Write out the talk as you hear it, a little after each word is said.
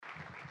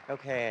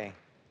Okay.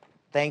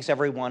 Thanks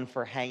everyone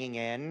for hanging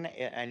in.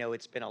 I know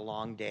it's been a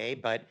long day,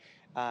 but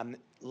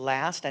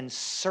last and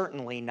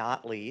certainly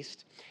not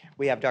least,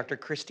 we have Dr.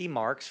 Christy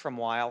Marks from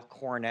Weill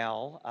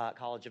Cornell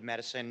College of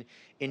Medicine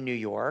in New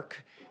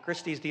York.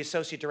 Christy is the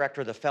Associate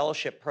Director of the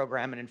Fellowship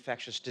Program in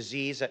Infectious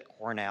Disease at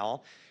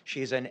Cornell.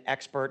 She's an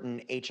expert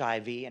in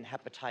HIV and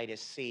hepatitis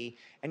C,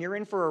 and you're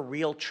in for a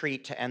real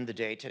treat to end the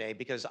day today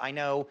because I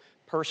know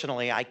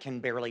personally I can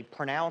barely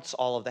pronounce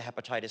all of the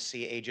hepatitis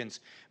C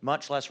agents,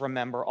 much less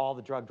remember all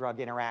the drug-drug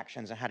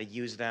interactions and how to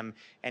use them.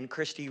 And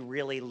Christy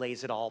really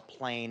lays it all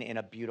plain in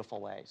a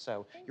beautiful way.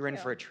 So you're in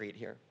for a treat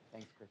here.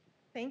 Thanks, Christy.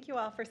 Thank you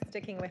all for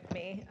sticking with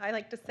me. I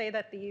like to say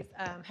that these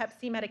Hep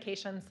C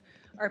medications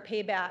are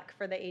payback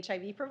for the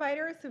HIV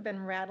providers who've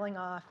been rattling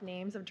off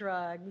names of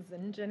drugs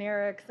and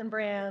generics and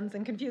brands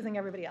and confusing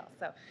everybody else.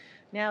 So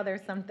now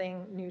there's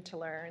something new to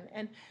learn.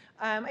 And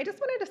I just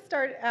wanted to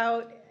start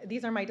out,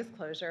 these are my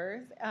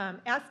disclosures,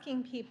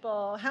 asking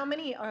people how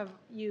many of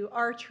you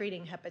are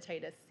treating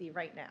hepatitis C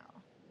right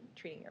now,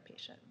 treating your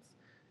patients?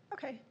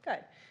 Okay, good.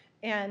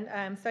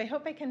 And so I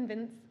hope I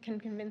can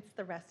convince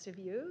the rest of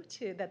you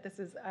that this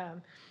is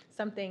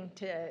something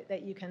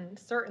that you can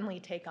certainly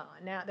take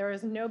on. Now, there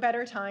is no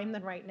better time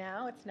than right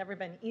now. It's never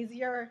been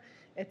easier.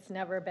 It's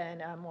never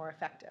been more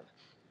effective.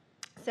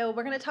 So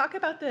we're going to talk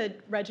about the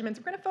regimens.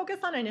 We're going to focus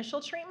on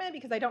initial treatment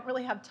because I don't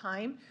really have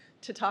time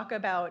to talk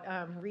about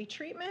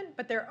retreatment,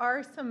 but there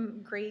are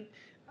some great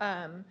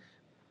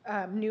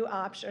new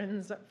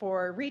options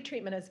for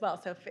retreatment as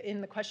well. So if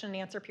in the question and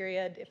answer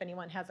period, if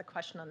anyone has a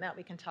question on that,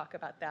 we can talk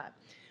about that.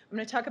 I'm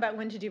going to talk about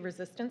when to do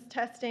resistance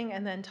testing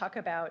and then talk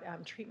about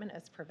treatment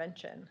as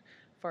prevention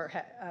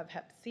of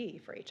Hep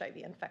C for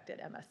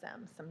HIV-infected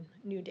MSM, some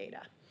new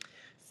data.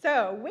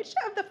 So which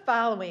of the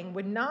following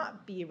would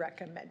not be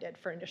recommended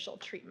for initial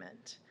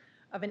treatment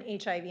of an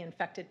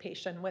HIV-infected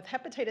patient with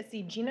hepatitis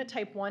C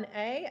genotype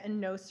 1A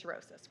and no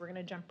cirrhosis? We're going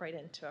to jump right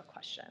into a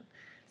question.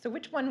 So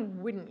which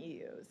one wouldn't you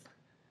use?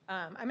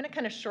 I'm going to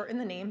kind of shorten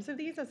the names of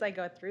these as I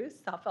go through.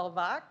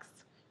 Sofosbuvir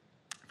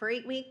for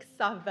 8 weeks,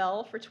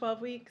 Sofvel for 12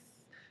 weeks,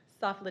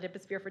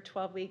 Soflidipisphere for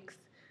 12 weeks.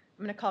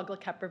 I'm going to call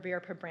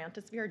Glecaprevir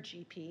Pibrantisvir,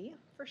 GP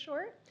for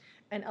short,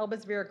 and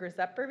Elbasvir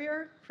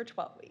Grisepirvir for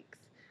 12 weeks.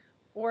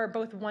 Or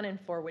both 1 and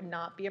 4 would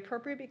not be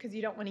appropriate because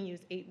you don't want to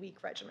use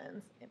 8-week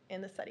regimens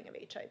in the setting of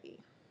HIV.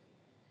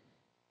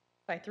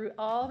 I threw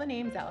all the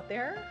names out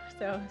there,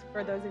 so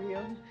for those of you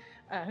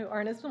who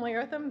aren't as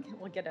familiar with them,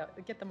 we'll get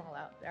them all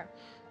out there.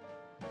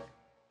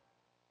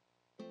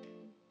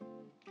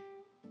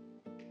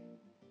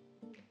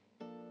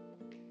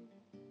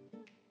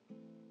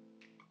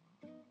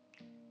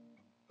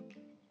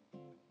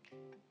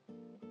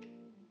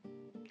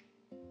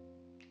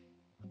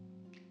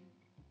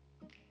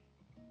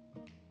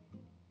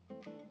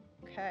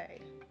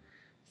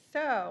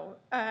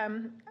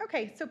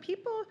 Okay, so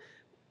people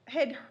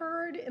had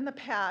heard in the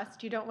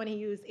past you don't want to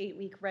use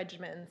 8-week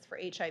regimens for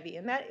HIV,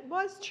 and that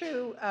was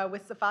true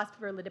with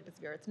Sofosbuvir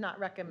Lidipizvir. It's not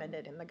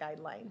recommended in the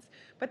guidelines,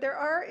 but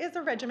there is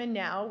a regimen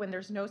now when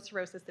there's no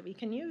cirrhosis that we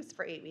can use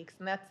for 8 weeks,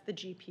 and that's the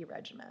GP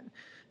regimen.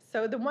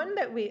 So the one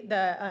that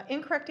the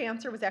incorrect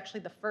answer was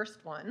actually the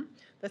first one,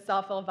 the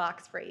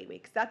Sofosbuvir for 8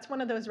 weeks. That's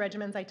one of those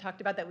regimens I talked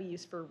about that we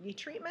use for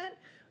retreatment.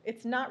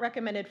 It's not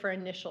recommended for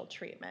initial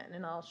treatment,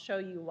 and I'll show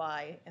you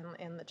why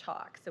in the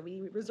talk. So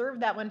we reserve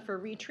that one for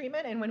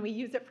retreatment, and when we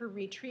use it for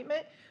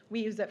retreatment, we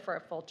use it for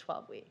a full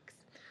 12 weeks.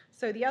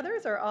 So the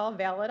others are all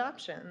valid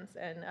options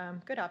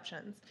and good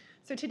options.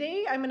 So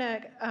today I'm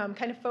going to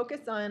kind of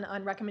focus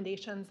on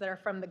recommendations that are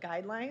from the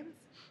guidelines,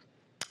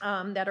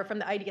 that are from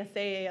the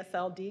IDSA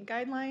ASLD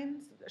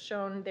guidelines,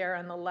 shown there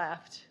on the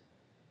left.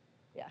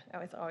 Yeah,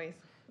 always.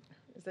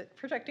 Is it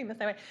projecting the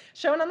same way?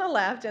 Shown on the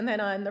left, and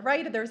then on the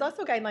right, there's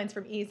also guidelines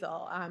from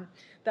EASL.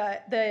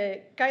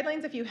 The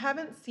guidelines, if you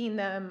haven't seen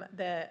them,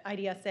 the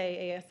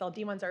IDSA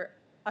ASLD ones are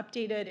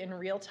updated in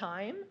real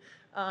time.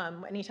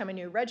 Anytime a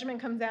new regimen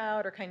comes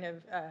out, or kind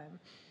of,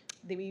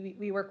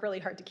 we work really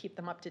hard to keep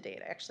them up to date.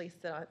 I actually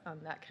sit on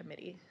that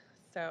committee.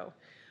 So,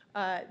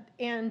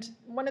 and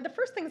one of the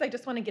first things I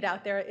just want to get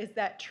out there is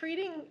that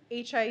treating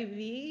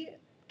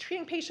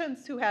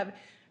patients who have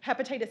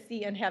hepatitis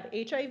C and have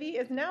HIV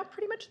is now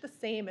pretty much the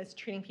same as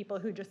treating people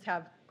who just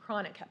have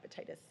chronic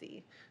hepatitis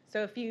C.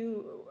 So if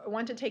you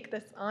want to take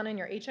this on in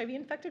your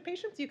HIV-infected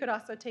patients, you could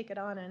also take it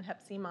on in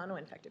Hep C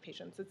mono-infected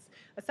patients. It's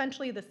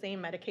essentially the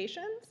same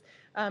medications.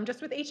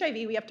 Just with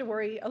HIV, we have to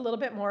worry a little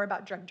bit more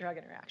about drug-drug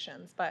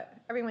interactions, but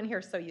everyone here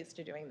is so used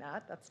to doing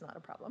that, that's not a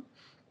problem.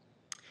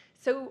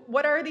 So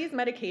what are these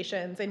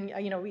medications? And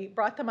we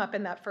brought them up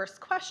in that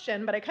first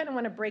question, but I kind of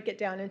want to break it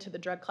down into the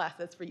drug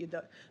classes for you,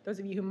 those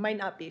of you who might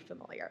not be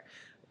familiar.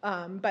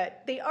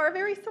 But they are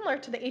very similar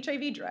to the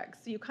HIV drugs.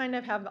 So you kind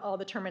of have all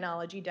the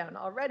terminology down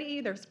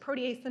already. There's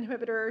protease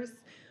inhibitors.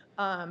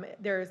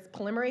 There's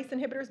polymerase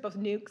inhibitors, both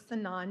nukes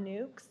and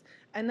non-nukes.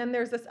 And then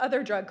there's this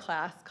other drug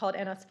class called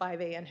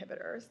NS5A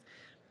inhibitors.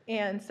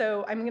 And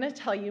so I'm going to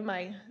tell you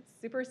my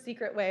super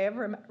secret way of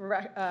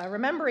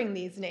remembering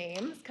these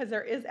names, because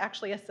there is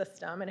actually a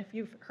system. And if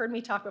you've heard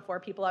me talk before,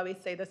 people always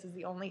say this is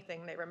the only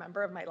thing they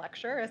remember of my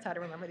lecture is how to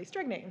remember these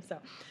drug names. So,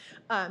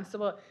 so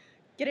we'll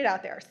get it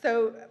out there.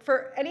 So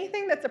for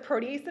anything that's a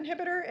protease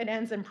inhibitor, it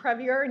ends in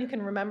Previr, and you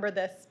can remember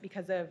this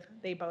because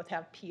they both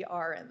have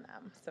PR in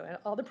them. So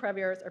all the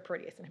Previrs are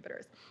protease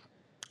inhibitors.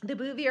 The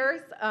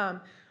Buvirs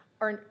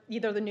are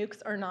either the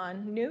nukes or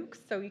non-nukes,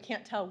 so you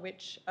can't tell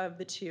which of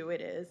the two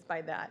it is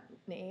by that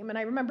name. And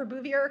I remember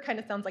Buvir kind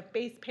of sounds like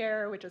base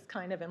pair, which is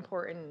kind of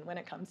important when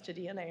it comes to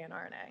DNA and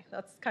RNA.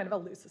 That's kind of a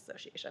loose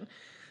association.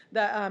 The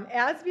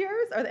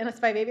ASVIRs are the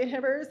NS5A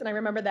inhibitors, and I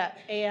remember that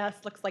AS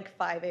looks like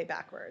 5A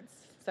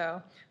backwards.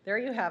 So there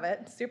you have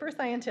it. Super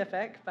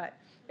scientific, but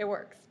it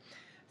works.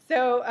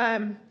 So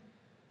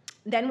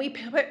then we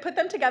put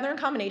them together in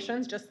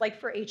combinations, just like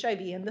for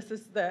HIV, and this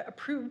is the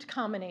approved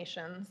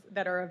combinations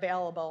that are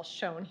available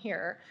shown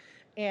here.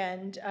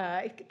 And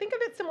think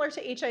of it similar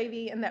to HIV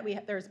in that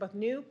there's both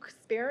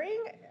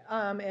nuke-sparing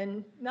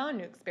and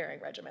non-nuke sparing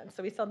regimens.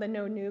 So we saw the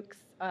no nukes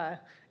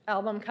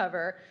album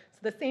cover. So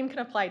the same can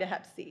apply to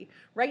Hep C.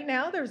 Right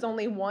now, there's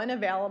only one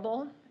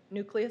available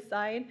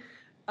nucleoside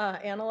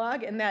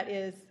analog, and that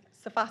is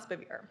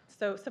sofosbuvir.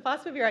 So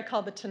sofosbuvir I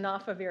call the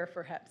tenofovir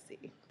for Hep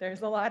C.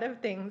 There's a lot of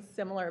things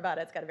similar about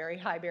it. It's got a very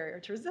high barrier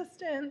to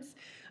resistance.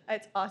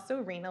 It's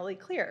also renally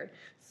cleared.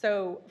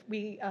 So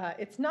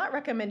it's not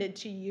recommended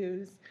to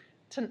use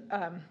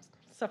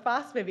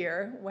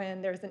sofosbuvir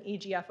when there's an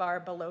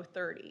eGFR below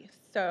 30.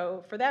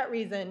 So for that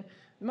reason,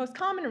 the most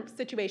common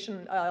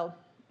situation I'll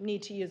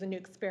need to use a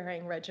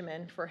nuke-sparing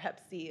regimen for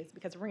Hep C is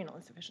because of renal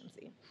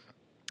insufficiency.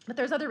 But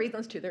there's other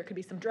reasons too. There could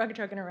be some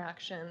drug-drug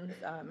interactions,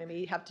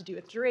 maybe have to do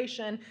with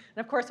duration. And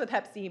of course with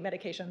Hep C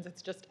medications, it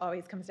just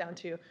always comes down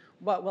to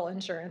what will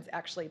insurance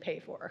actually pay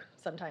for.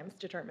 Sometimes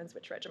determines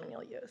which regimen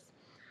you'll use.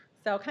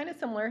 So kind of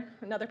similar,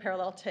 another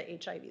parallel to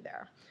HIV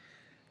there.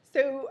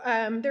 So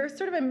there's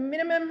sort of a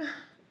minimum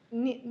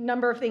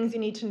number of things you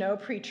need to know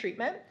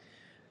pre-treatment.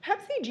 Hep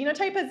C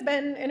genotype has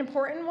been an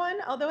important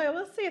one, although I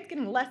will say it's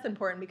getting less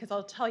important because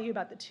I'll tell you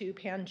about the two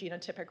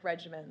pan-genotypic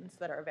regimens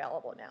that are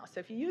available now. So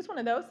if you use one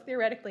of those,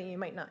 theoretically, you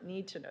might not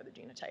need to know the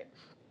genotype.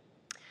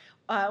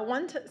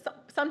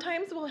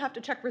 Sometimes we'll have to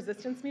check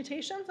resistance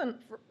mutations and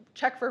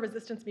check for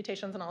resistance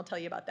mutations, and I'll tell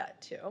you about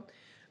that too.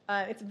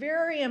 It's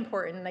very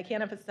important, and I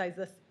can't emphasize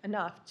this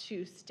enough,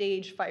 to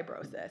stage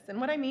fibrosis.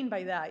 And what I mean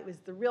by that is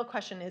the real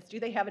question is, do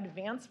they have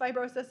advanced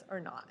fibrosis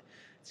or not?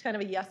 It's kind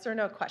of a yes or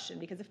no question,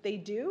 because if they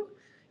do,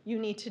 you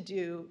need to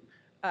do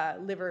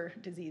liver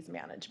disease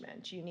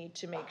management. You need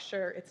to make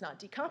sure it's not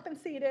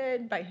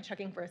decompensated by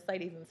checking for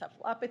ascites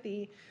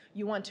encephalopathy.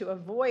 You want to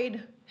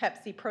avoid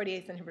Hep C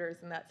protease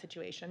inhibitors in that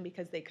situation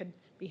because they could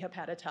be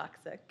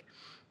hepatotoxic.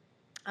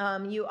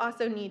 You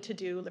also need to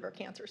do liver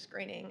cancer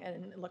screening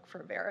and look for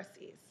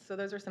varices. So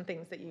those are some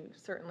things that you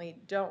certainly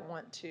don't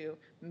want to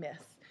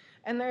miss.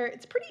 And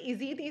it's pretty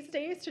easy these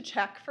days to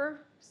check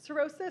for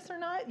cirrhosis or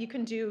not. You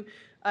can do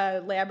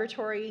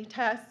laboratory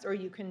tests, or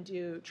you can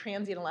do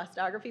transient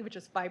elastography, which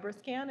is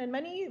FibroScan. And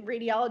many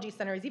radiology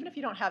centers, even if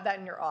you don't have that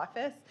in your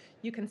office,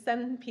 you can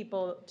send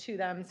people to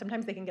them.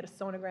 Sometimes they can get a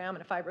sonogram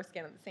and a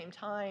FibroScan at the same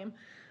time.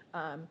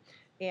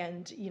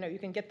 And you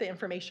can get the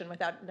information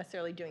without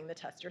necessarily doing the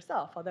test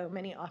yourself, although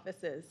many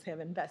offices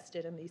have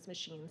invested in these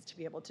machines to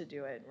be able to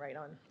do it right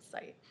on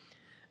site.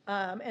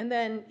 And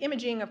then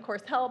imaging, of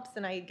course, helps,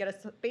 and I get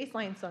a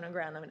baseline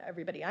sonogram on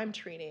everybody I'm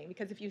treating,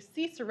 because if you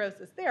see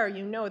cirrhosis there,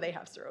 you know they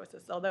have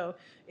cirrhosis, although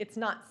it's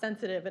not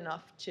sensitive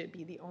enough to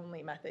be the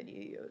only method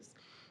you use.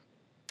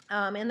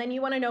 And then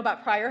you want to know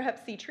about prior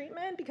Hep C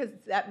treatment, because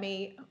that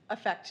may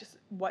affect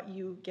what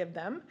you give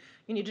them.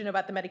 You need to know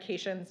about the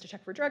medications to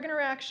check for drug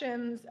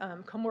interactions,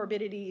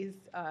 comorbidities.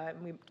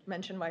 We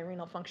mentioned why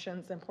renal function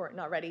is important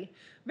already.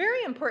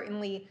 Very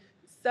importantly,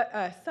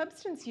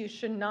 substance use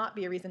should not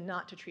be a reason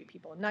not to treat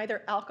people,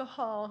 neither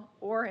alcohol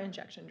or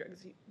injection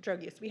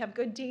drug use. We have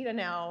good data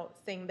now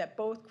saying that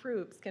both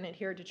groups can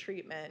adhere to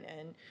treatment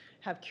and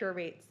have cure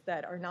rates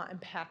that are not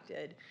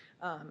impacted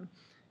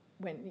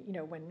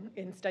when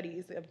in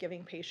studies of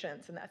giving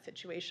patients in that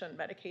situation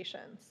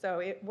medications. So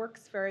it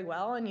works very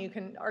well, and you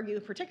can argue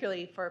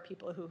particularly for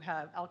people who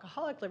have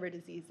alcoholic liver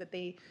disease that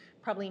they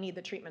probably need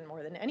the treatment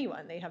more than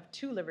anyone. They have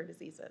 2 liver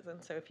diseases,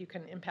 and so if you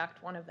can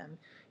impact one of them,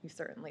 you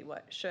certainly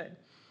should.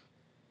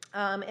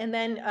 And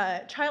then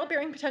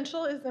childbearing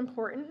potential is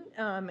important.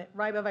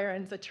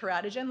 Ribavirin is a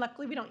teratogen.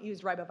 Luckily, we don't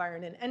use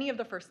ribavirin in any of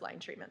the first-line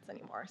treatments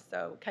anymore,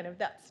 so kind of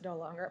that's no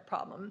longer a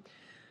problem.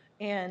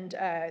 And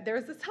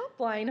there's this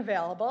helpline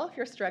available. If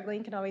you're struggling,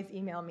 you can always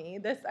email me.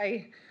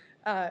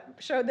 I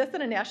showed this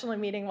in a national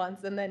meeting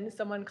once, and then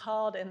someone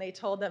called and they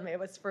told them it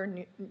was for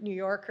New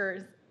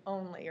Yorkers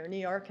only, or New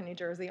York and New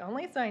Jersey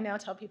only. So I now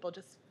tell people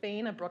just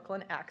feign a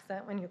Brooklyn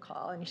accent when you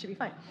call, and you should be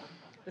fine.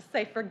 Just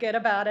say forget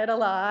about it a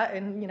lot,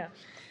 and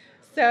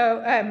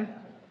So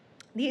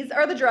these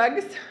are the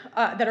drugs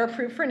that are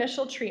approved for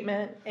initial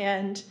treatment,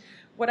 and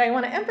What I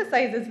want to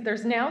emphasize is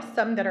there's now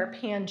some that are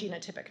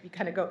pan-genotypic. If you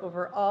kind of go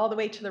over all the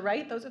way to the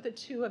right, those are the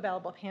 2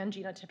 available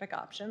pan-genotypic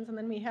options. And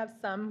then we have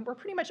some, we're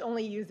pretty much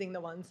only using the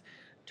ones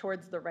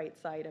towards the right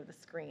side of the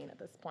screen at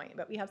this point.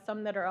 But we have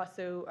some that are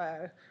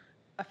also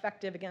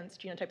effective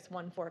against genotypes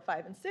 1, 4,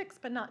 5, and 6,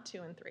 but not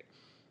 2 and 3.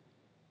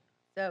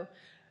 So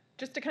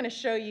just to kind of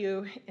show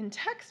you in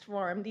text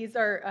form, these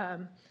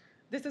are,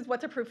 this is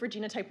what's approved for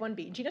genotype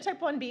 1b. Genotype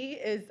 1b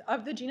is,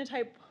 of the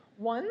genotype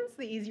 1s,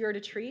 the easier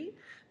to treat.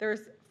 There's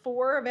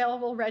 4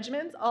 available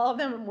regimens. All of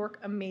them work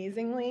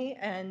amazingly,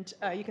 and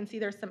you can see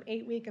there's some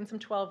 8-week and some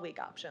 12-week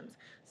options.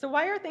 So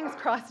why are things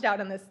crossed out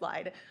on this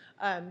slide?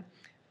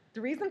 The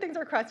reason things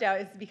are crossed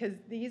out is because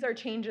these are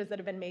changes that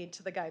have been made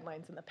to the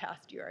guidelines in the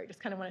past year. I just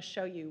kind of want to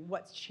show you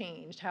what's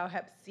changed, how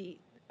Hep C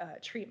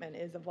treatment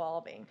is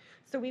evolving.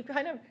 So we've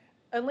kind of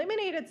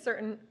eliminated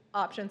certain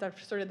options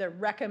of sort of the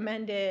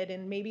recommended,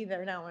 and maybe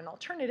they're now an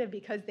alternative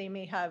because they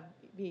may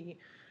be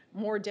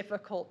more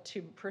difficult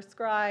to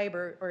prescribe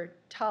or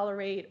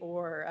tolerate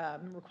or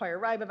require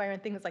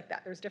ribavirin, things like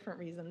that. There's different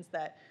reasons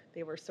that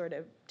they were sort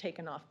of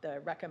taken off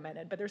the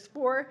recommended. But there's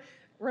 4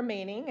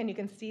 remaining, and you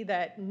can see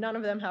that none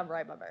of them have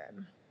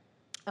ribavirin.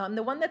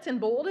 The one that's in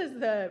bold is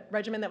the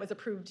regimen that was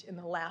approved in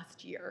the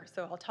last year.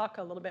 So I'll talk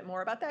a little bit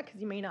more about that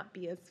because you may not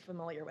be as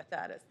familiar with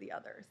that as the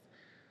others.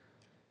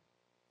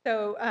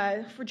 So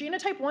for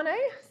genotype 1A,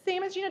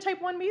 same as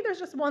genotype 1B, there's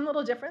just one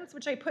little difference,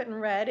 which I put in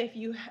red. If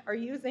you are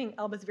using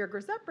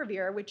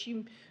elbasvir-grazeprevir, which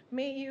you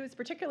may use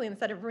particularly in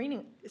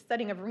the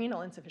setting of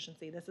renal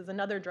insufficiency, this is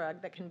another drug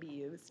that can be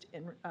used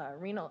in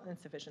renal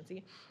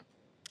insufficiency,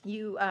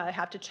 you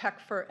have to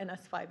check for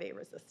NS5A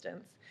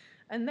resistance.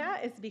 And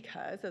that is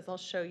because, as I'll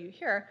show you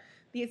here,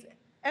 these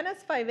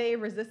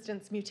NS5A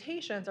resistance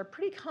mutations are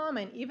pretty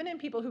common even in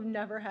people who've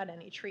never had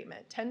any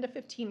treatment. 10 to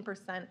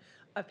 15%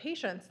 of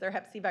patients, their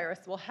Hep C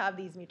virus will have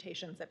these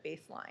mutations at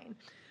baseline.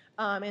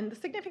 And the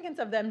significance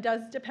of them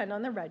does depend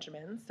on the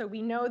regimen. So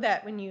we know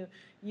that when you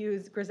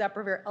use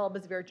grazeprevir,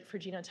 elbasvir for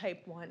genotype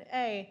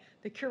 1A,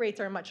 the cure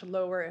rates are much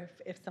lower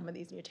if some of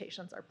these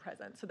mutations are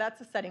present. So that's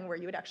a setting where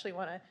you would actually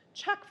want to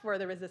check for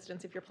the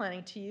resistance if you're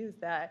planning to use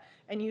that,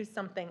 and use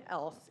something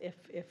else if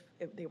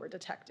they were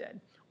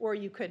detected. Or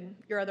you could,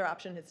 your other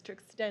option is to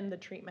extend the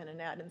treatment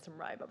and add in some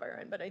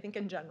ribavirin. But I think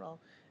in general,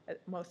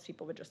 most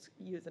people would just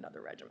use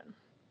another regimen.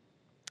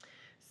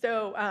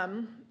 So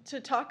to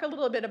talk a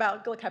little bit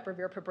about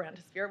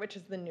glecaprevir-pibrentasvir, which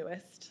is the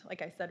newest,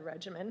 like I said,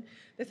 regimen.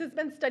 This has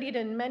been studied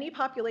in many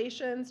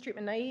populations,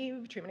 treatment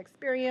naive, treatment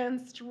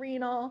experienced,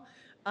 renal,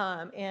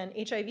 and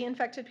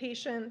HIV-infected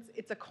patients.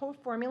 It's a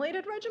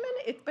co-formulated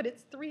regimen, but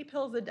it's 3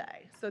 pills a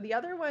day. So the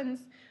other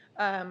ones,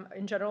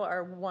 in general,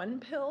 are 1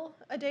 pill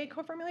a day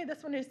co-formulated.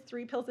 This one is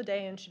 3 pills a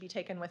day and should be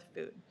taken with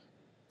food.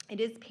 It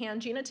is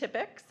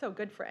pan-genotypic, so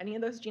good for any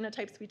of those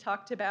genotypes we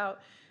talked about.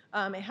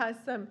 It has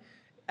some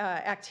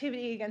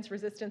activity against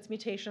resistance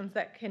mutations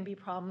that can be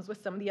problems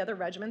with some of the other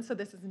regimens. So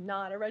this is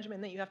not a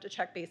regimen that you have to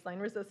check baseline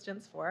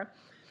resistance for.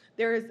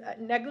 There is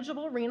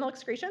negligible renal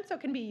excretion, so it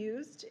can be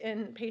used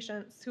in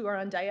patients who are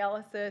on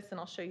dialysis, and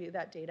I'll show you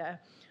that data,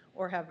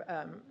 or have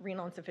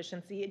renal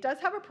insufficiency. It does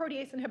have a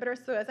protease inhibitor,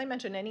 so as I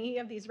mentioned, any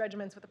of these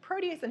regimens with a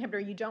protease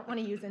inhibitor, you don't want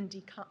to use in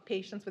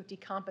patients with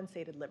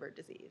decompensated liver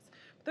disease.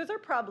 Those are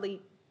probably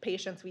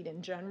patients we'd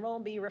in general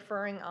be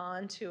referring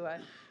on to a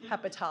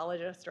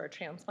hepatologist or a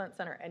transplant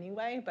center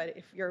anyway, but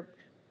if you're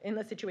in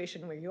the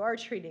situation where you are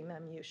treating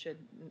them, you should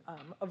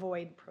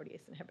avoid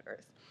protease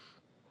inhibitors.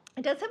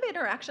 It does have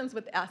interactions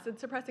with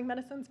acid-suppressing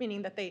medicines,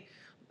 meaning that they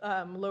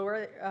can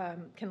lower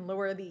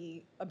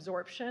the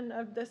absorption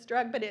of this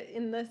drug, but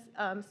in this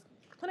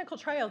clinical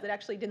trials, it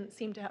actually didn't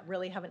seem to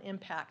really have an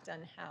impact on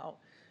how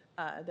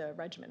the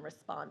regimen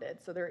responded.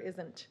 So there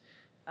isn't,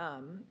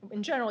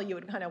 in general, you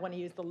would kind of want to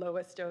use the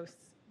lowest dose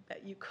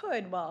that you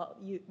could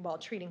while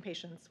treating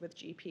patients with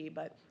GP,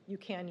 but you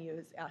can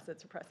use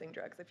acid-suppressing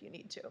drugs if you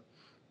need to.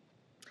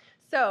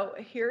 So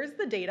here's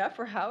the data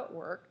for how it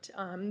worked.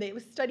 It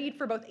was studied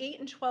for both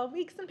 8 and 12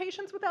 weeks in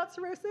patients without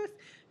cirrhosis.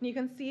 And you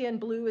can see in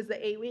blue is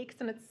the 8 weeks,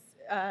 and it's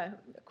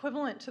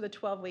equivalent to the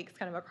 12 weeks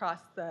kind of across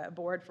the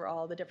board for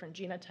all the different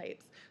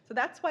genotypes. So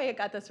that's why it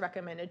got this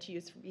recommended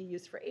to be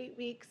used for 8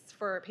 weeks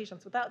for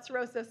patients without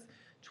cirrhosis,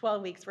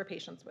 12 weeks for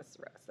patients with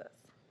cirrhosis.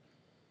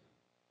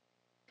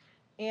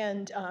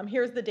 And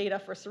here's the data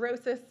for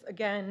cirrhosis.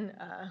 Again,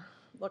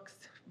 looks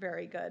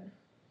very good.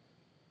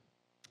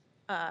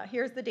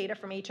 Here's the data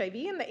from HIV.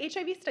 In the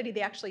HIV study,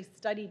 they actually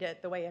studied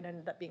it the way it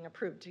ended up being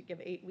approved, to give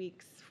 8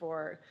 weeks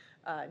for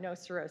no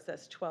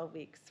cirrhosis, 12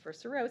 weeks for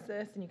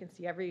cirrhosis. And you can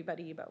see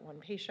everybody but one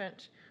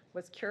patient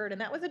was cured,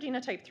 and that was a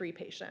genotype 3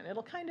 patient.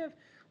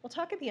 We'll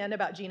talk at the end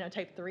about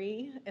genotype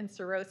 3 and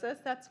cirrhosis.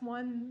 That's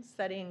one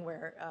setting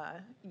where,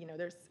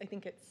 I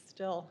think it's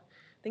still,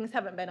 things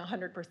haven't been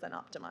 100%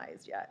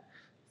 optimized yet.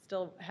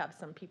 Still have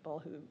some people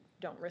who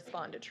don't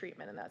respond to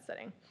treatment in that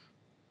setting.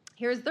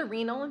 Here's the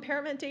renal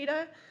impairment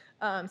data.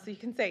 So you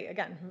can say,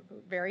 again,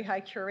 very high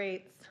cure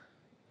rates,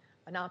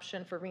 an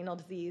option for renal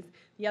disease.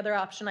 The other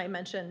option I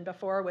mentioned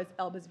before was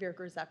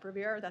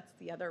elbasvir-grazeprevir. That's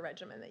the other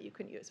regimen that you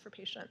can use for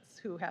patients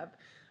who have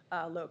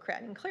low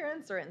creatinine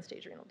clearance or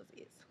end-stage renal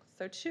disease.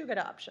 So 2 good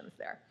options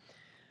there.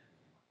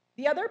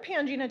 The other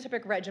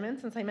pan-genotypic regimen,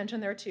 since I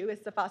mentioned there are 2, is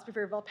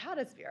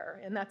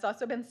sofosbuvir-velpatasvir, and that's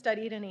also been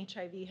studied in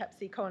HIV, Hep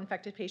C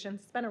co-infected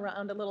patients. It's been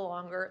around a little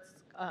longer. It's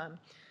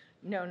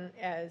known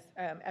as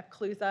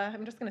Epclusa.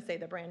 I'm just going to say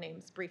the brand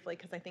names briefly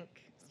because I think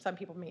some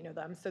people may know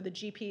them. So the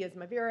GP is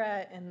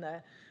Mevira, and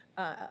the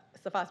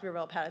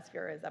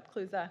sofosbuvir-velpatasvir is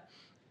Epclusa.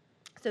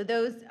 So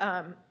those,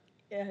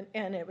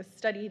 and it was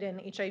studied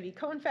in HIV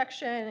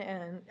co-infection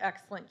and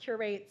excellent cure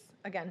rates.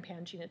 Again,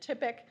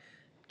 pan-genotypic.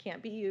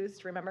 Can't be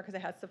used, remember, because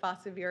it has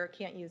sofosbuvir,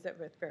 can't use it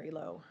with very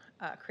low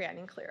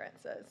creatinine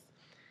clearances.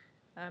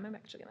 I'm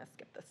actually going to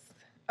skip this.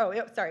 Oh,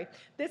 sorry.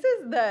 This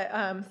is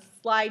the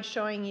slide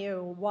showing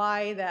you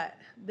why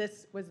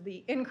this was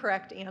the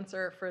incorrect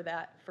answer for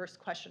that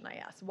first question I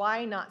asked.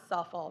 Why not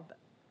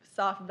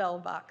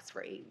Sofvelvox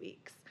for 8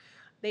 weeks?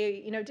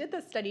 They did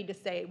this study to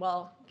say,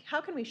 well, how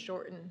can we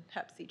shorten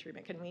Hep C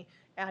treatment? Can we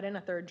add in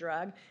a 3rd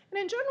drug? And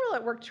in general,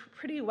 it worked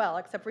pretty well,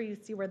 except for you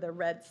see where the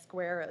red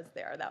square is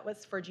there. That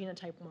was for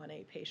genotype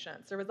 1A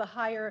patients. There was a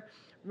higher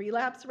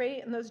relapse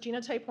rate in those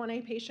genotype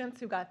 1A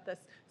patients who got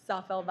this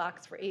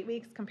Sofvelvox for 8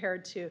 weeks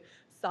compared to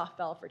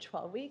Sofvel for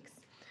 12 weeks.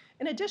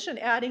 In addition,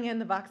 adding in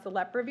the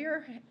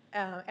voxileprevir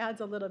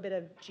adds a little bit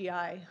of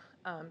GI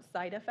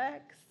side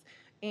effects.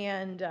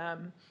 And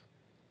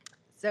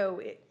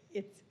so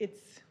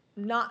it's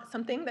not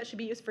something that should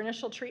be used for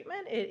initial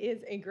treatment. It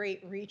is a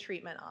great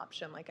retreatment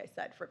option, like I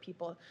said, for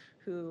people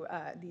who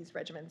these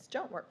regimens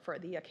don't work for,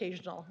 the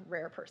occasional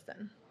rare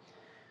person.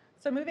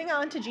 So moving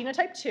on to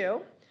genotype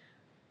 2,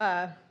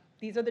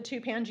 these are the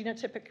 2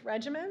 pan-genotypic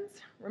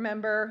regimens.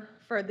 Remember,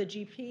 for the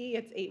GP,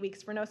 it's 8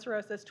 weeks for no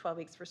cirrhosis, 12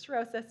 weeks for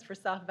cirrhosis. For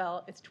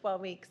Sofvel, it's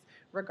 12 weeks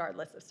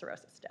regardless of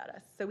cirrhosis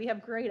status. So we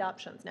have great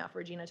options now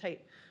for genotype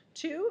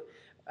 2.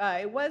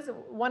 It was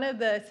one of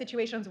the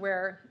situations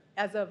where,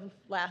 as of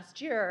last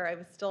year, I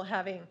was still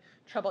having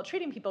trouble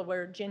treating people who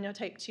were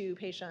genotype 2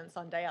 patients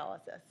on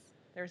dialysis.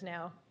 There's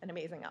now an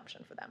amazing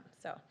option for them.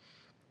 So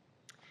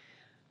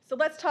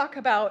let's talk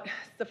about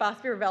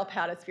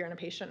sofosbuvir-velpatasvir in a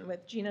patient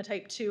with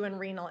genotype 2 and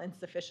renal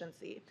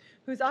insufficiency,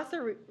 who's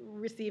also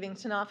receiving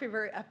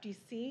tenofovir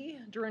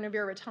FDC,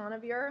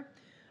 darunavir-ritonavir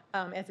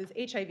as his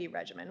HIV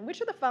regimen. Which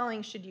of the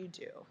following should you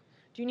do?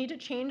 Do you need to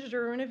change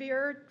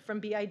darunavir from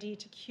BID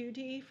to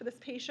QD for this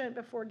patient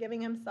before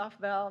giving him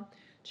Sofvel?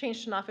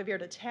 Change tenofovir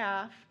to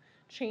TAF?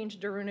 Change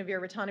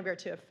darunavir-ritonavir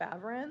to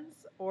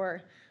efavirenz?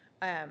 Or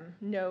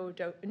no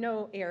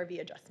ARV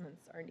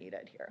adjustments are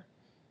needed here?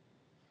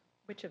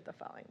 Which of the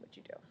following would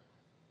you do?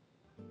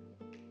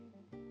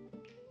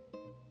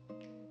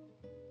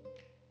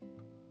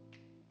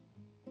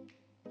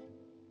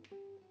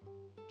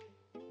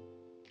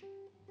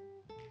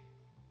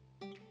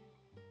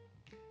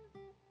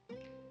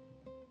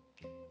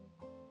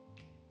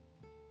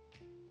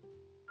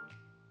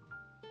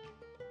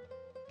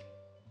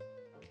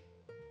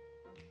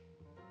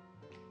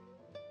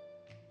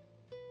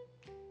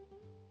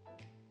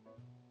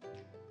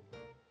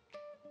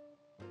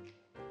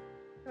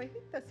 So I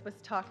think this was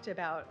talked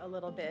about a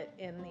little bit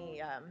in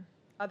the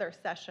other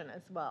session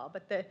as well.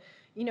 But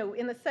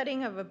in the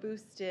setting of a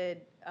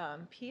boosted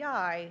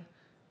PI,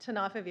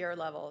 tenofovir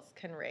levels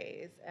can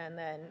raise, and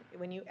then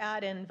when you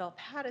add in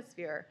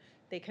velpatasvir,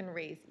 they can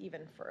raise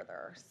even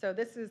further. So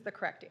this is the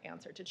correct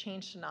answer. To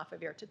change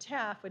tenofovir to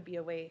TAF would be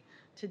a way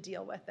to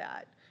deal with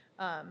that.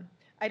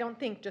 I don't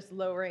think just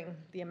lowering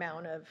the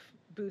amount of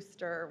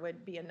booster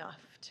would be enough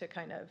to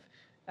kind of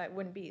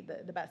wouldn't be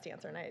the best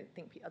answer, and I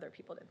think other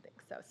people didn't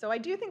think so. So I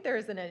do think there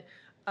is an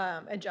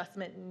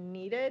adjustment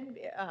needed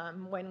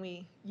when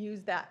we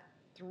use that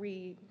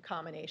 3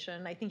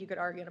 combination. I think you could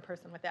argue in a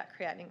person with that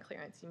creatinine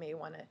clearance, you may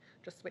want to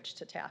just switch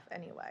to TAF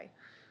anyway.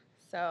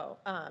 So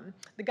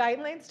the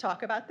guidelines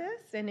talk about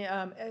this, and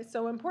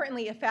so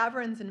importantly,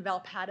 efavirenz and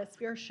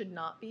velpatasvir should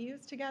not be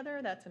used together.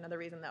 That's another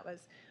reason that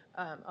was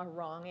a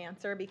wrong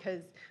answer,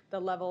 because the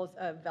levels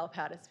of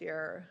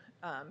velpatasvir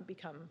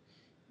become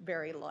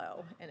very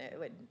low, and it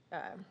would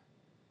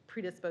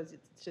predispose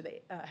to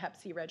the Hep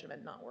C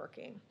regimen not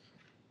working.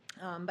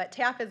 But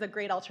TAF is a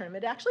great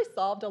alternative. It actually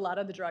solved a lot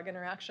of the drug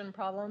interaction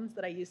problems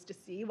that I used to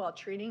see while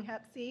treating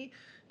Hep C,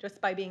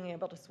 just by being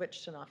able to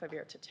switch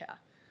tenofovir to TAF.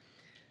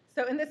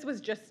 So, and this was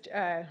just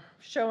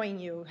showing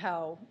you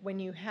how when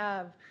you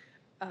have,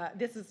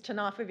 this is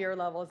tenofovir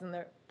levels in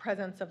the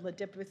presence of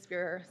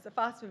ledipasvir,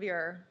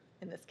 sofosbuvir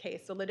in this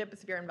case. So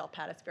ledipasvir and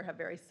velpatasvir have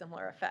very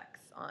similar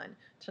effects on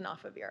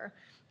tenofovir.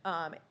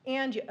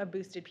 And a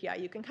boosted PI,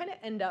 you can kind of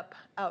end up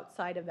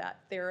outside of that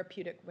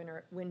therapeutic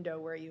window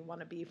where you want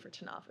to be for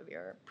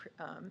tenofovir,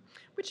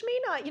 which may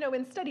not,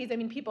 in studies, I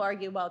mean, people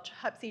argue, well,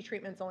 Hep C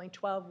treatment's only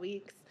 12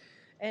 weeks.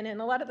 And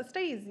in a lot of the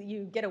studies,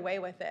 you get away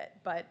with it.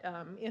 But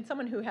in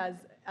someone who has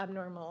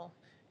abnormal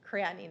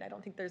creatinine, I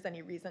don't think there's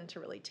any reason to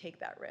really take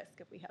that risk.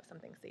 If we have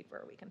something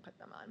safer, we can put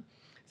them on.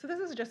 So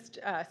this is just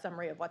a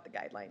summary of what the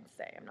guidelines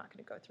say. I'm not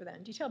going to go through that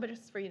in detail, but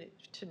just for you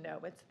to know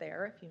it's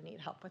there if you need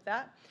help with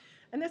that.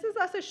 And this is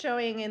also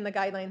showing in the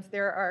guidelines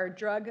there are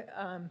drug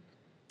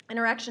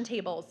interaction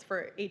tables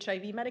for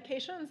HIV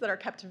medications that are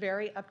kept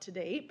very up to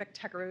date.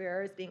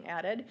 Bictegravir is being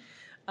added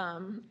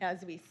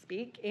as we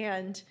speak,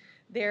 and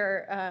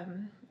they're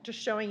just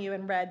showing you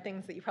in red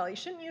things that you probably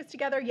shouldn't use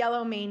together.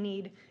 Yellow may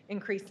need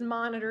increased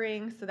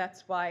monitoring, so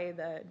that's why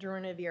the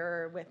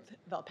darunavir with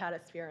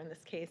valpatisvir in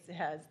this case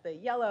has the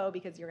yellow,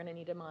 because you're going to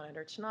need to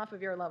monitor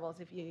tenofovir levels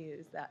if you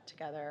use that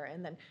together,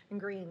 and then in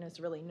green is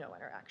really no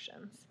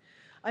interactions.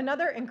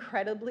 Another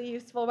incredibly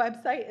useful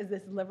website is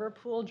this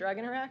Liverpool drug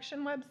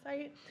interaction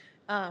website,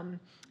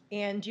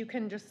 and you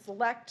can just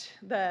select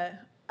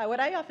what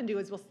I often do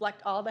is we'll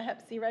select all the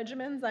Hep C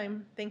regimens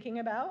I'm thinking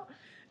about,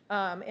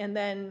 and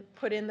then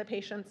put in the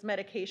patient's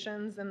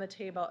medications in the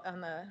table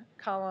on the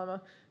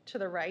column to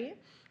the right,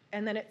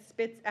 and then it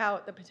spits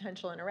out the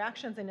potential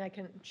interactions, and I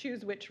can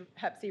choose which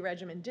Hep C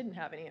regimen didn't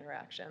have any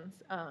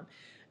interactions.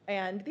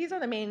 And these are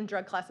the main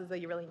drug classes that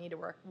you really need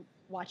to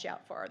watch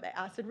out for. The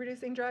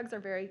acid-reducing drugs are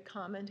very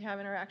common to have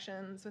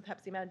interactions with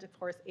Hep C meds, of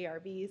course,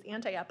 ARBs.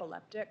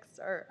 Anti-epileptics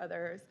are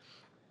others.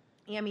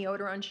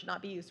 Amiodarone should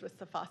not be used with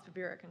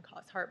sofosbuvir, it can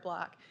cause heart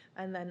block.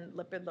 And then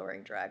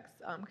lipid-lowering drugs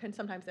can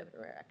sometimes have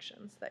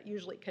interactions that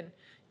usually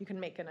you can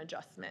make an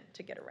adjustment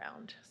to get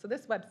around. So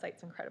this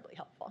website's incredibly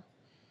helpful.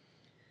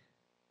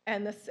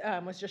 And this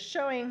was just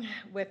showing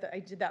I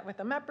did that with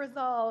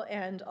omeprazole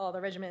and all the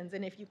regimens.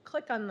 And if you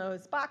click on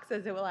those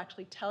boxes, it will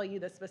actually tell you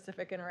the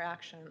specific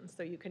interactions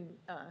so you can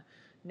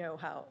know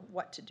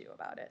what to do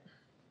about it.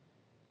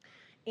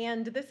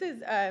 And this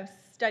is a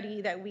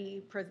study that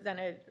we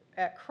presented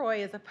at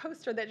CROI as a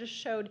poster that just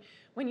showed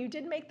when you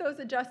did make those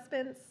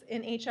adjustments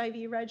in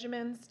HIV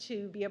regimens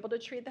to be able to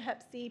treat the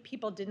Hep C,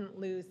 people didn't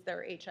lose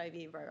their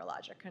HIV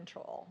virologic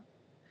control.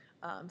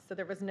 So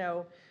there was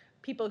no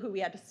people who we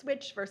had to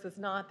switch versus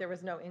not, there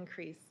was no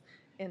increased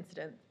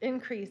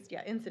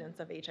incidence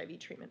of HIV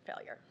treatment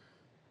failure.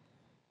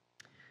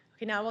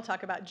 Okay, now we'll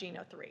talk about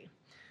GENO3.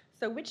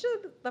 So which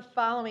of the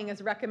following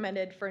is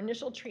recommended for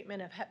initial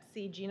treatment of Hep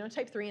C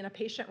genotype 3 in a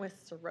patient with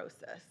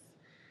cirrhosis?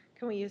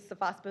 Can we use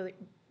sofosbuvir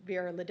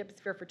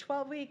ledipasvir for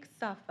 12 weeks,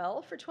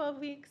 Sofel for 12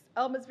 weeks,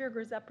 elbasvir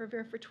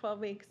grazeprevir for 12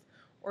 weeks,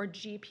 or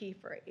GP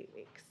for 8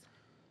 weeks?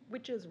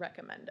 Which is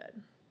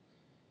recommended?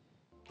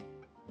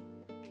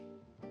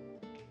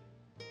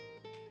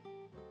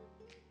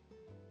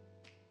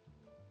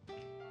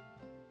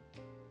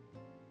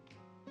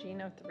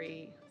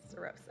 GENO3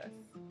 cirrhosis.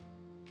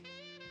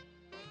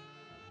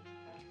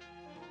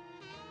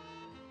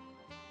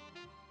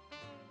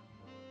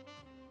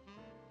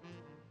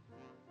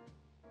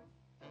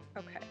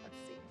 Okay, let's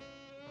see.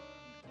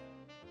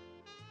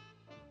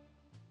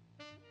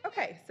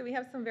 Okay, so we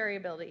have some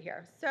variability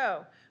here.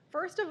 So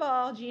first of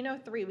all,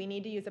 GENO3, we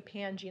need to use a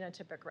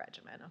pan-genotypic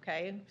regimen,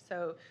 okay?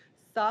 So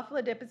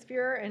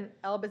sofosbuvir and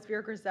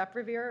elbasvir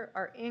grazeprevir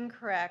are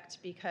incorrect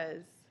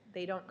because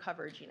they don't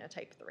cover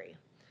genotype 3.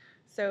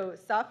 So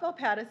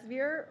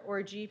sofosbuvir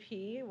or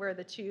GP were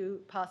the two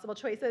possible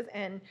choices,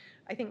 and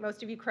I think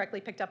most of you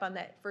correctly picked up on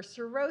that. For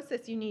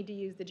cirrhosis, you need to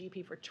use the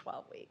GP for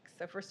 12 weeks.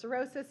 So for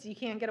cirrhosis, you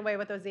can't get away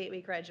with those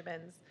 8-week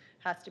regimens,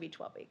 has to be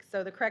 12 weeks.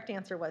 So the correct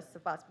answer was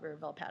sofosbuvir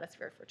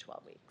valpatisvir for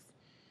 12 weeks.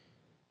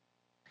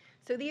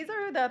 So these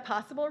are the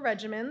possible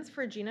regimens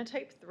for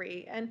genotype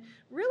 3, and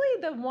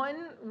really the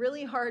one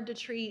really hard to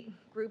treat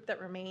group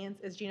that remains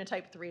is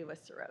genotype 3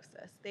 with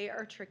cirrhosis. They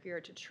are trickier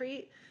to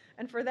treat,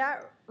 and for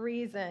that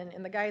reason,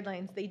 in the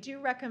guidelines, they do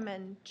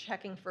recommend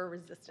checking for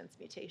resistance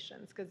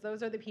mutations, because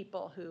those are the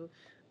people who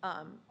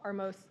are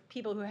most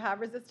people who have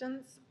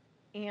resistance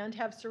and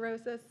have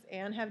cirrhosis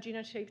and have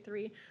genotype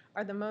 3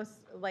 are the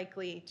most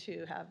likely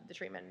to have the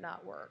treatment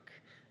not work.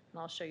 And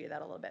I'll show you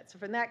that a little bit. So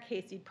in that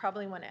case, you'd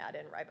probably want to add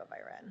in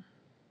ribavirin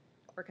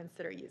or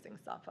consider using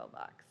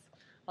Sofosbuvir,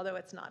 although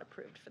it's not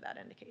approved for that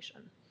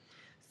indication.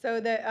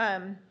 So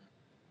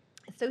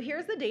so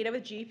here's the data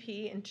with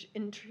GP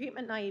in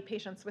treatment-naive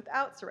patients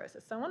without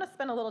cirrhosis. So I want to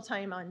spend a little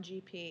time on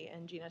GP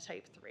and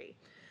genotype 3.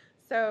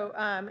 So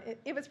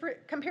it was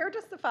compared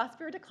to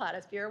sofosbuvir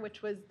decladisvir,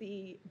 which was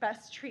the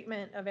best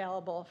treatment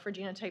available for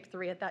genotype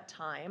 3 at that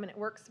time, and it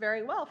works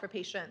very well for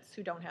patients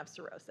who don't have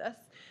cirrhosis.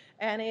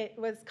 And it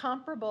was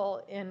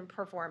comparable in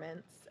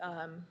performance,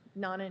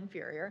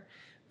 non-inferior,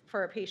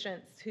 for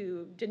patients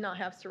who did not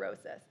have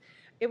cirrhosis.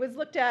 It was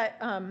looked at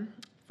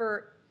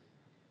for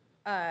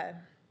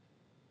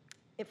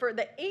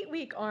the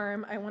 8-week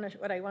arm.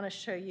 What I want to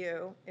show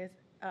you is,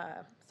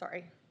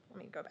 sorry, let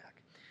me go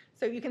back.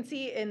 So you can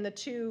see in the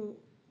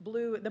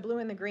blue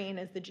and the green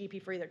is the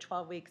GP for either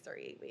 12 weeks or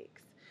 8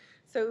 weeks.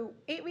 So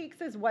 8 weeks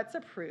is what's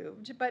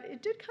approved, but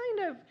it did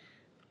kind of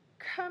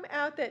come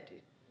out that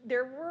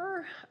there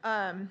were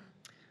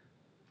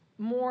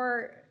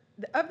more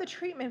of the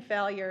treatment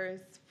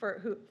failures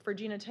for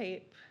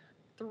genotype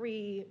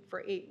 3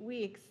 for 8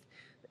 weeks.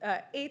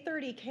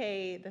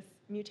 A30K, this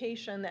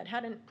mutation that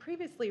hadn't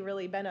previously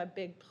really been a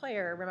big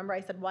player. Remember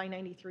I said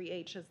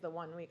Y93H is the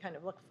one we kind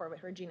of look for with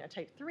her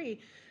genotype 3.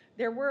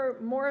 There were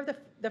more of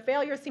the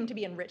failures seemed to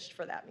be enriched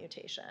for that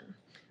mutation.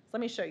 let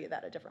me show you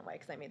that a different way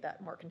because I made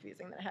that more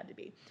confusing than it had to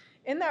be.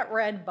 In that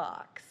red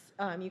box,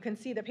 you can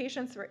see the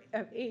patients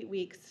of 8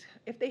 weeks,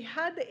 if they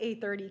had the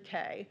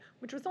A30K,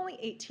 which was only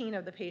 18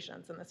 of the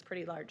patients in this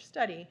pretty large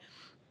study,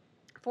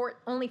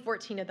 only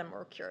 14 of them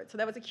were cured. So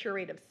that was a cure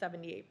rate of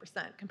 78%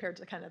 compared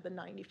to kind of the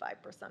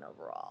 95%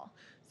 overall.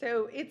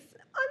 So it's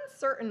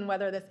uncertain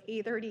whether this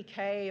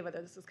A30K,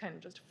 whether this is kind of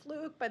just a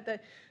fluke, but the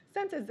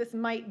sense is this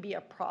might be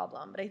a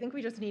problem. But I think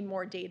we just need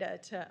more data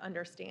to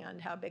understand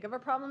how big of a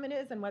problem it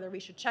is and whether we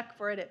should check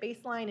for it at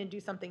baseline and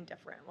do something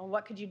different. Well,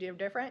 what could you do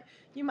different?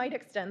 You might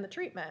extend the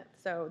treatment.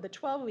 So the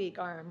 12-week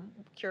arm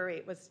cure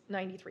rate was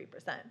 93%.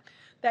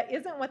 That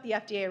isn't what the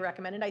FDA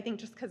recommended, I think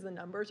just because the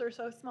numbers are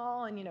so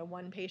small and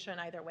one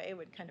patient either way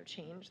would kind of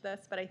change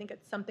this, but I think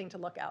it's something to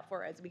look out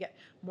for as we get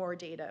more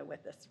data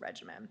with this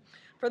regimen.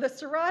 For the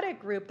cirrhotic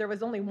group, there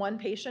was only one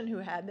patient who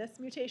had this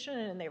mutation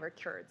and they were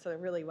cured, so it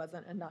really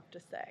wasn't enough to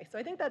say. So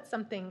I think that's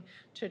something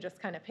to just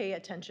kind of pay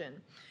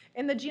attention.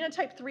 In the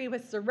genotype 3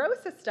 with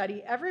cirrhosis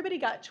study, everybody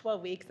got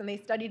 12 weeks, and they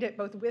studied it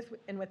both with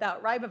and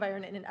without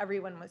ribavirin, and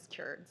everyone was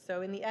cured.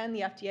 So in the end,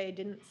 the FDA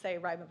didn't say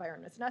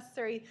ribavirin was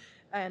necessary,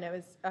 and it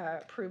was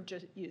approved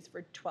to use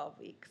for 12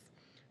 weeks.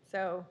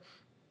 So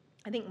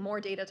I think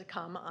more data to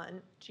come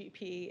on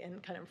GP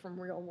and kind of from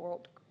real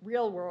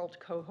world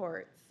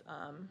cohorts,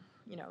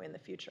 in the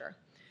future.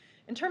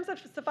 In terms of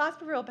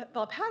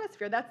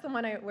sofosbuvir-velpatasvir, that's the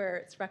one where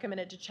it's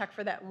recommended to check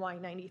for that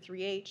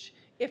Y93H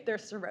if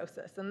there's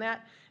cirrhosis. And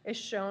that is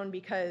shown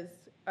because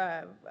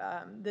of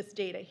this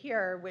data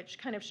here, which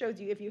kind of shows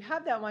you if you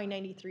have that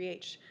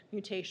Y93H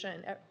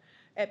mutation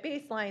at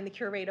baseline, the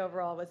cure rate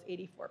overall was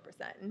 84%.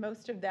 And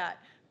most of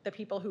that, the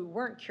people who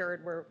weren't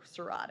cured were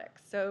cirrhotic.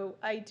 So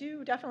I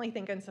do definitely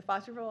think in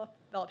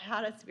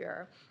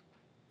sofosbuvir-velpatasvir,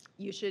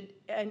 you should,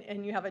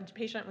 and you have a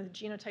patient with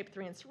genotype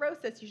 3 and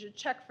cirrhosis, you should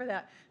check for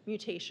that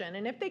mutation.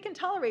 And if they can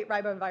tolerate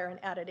ribavirin,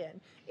 add it in.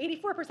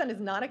 84% is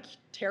not a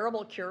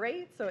terrible cure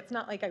rate, so it's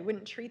not like I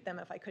wouldn't treat them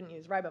if I couldn't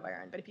use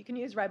ribavirin. But if you can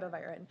use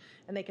ribavirin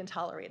and they can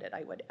tolerate it,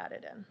 I would add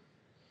it in.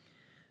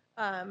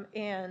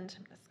 And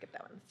I'm going to skip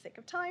that one for the sake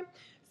of time.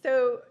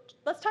 So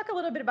let's talk a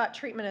little bit about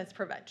treatment as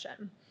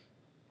prevention.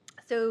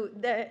 So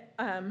the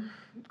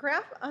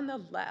graph on the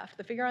left,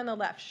 the figure on the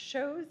left,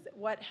 shows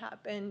what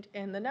happened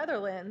in the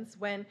Netherlands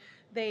when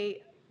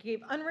they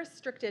gave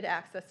unrestricted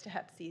access to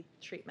Hep C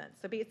treatment.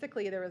 So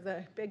basically, there was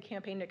a big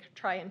campaign to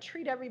try and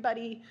treat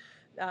everybody.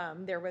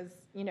 There was,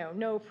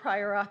 no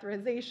prior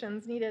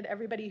authorizations needed.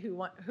 Everybody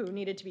who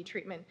needed to be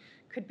treatment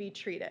could be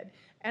treated.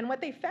 And what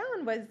they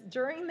found was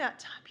during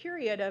that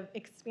period of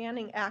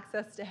expanding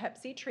access to Hep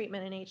C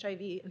treatment in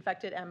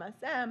HIV-infected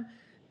MSM,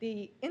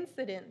 the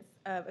incidence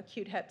of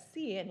acute Hep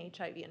C and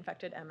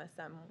HIV-infected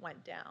MSM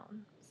went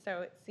down.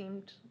 So it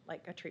seemed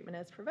like a treatment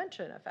as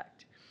prevention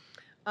effect.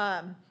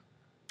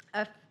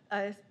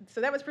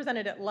 So that was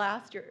presented at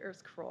last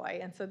year's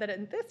CROI, and so that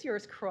in this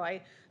year's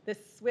CROI, the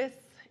Swiss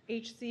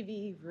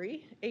HCV,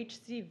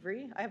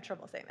 I have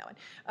trouble saying that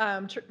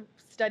one,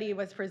 study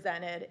was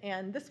presented,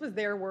 and this was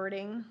their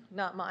wording,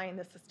 not mine,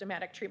 the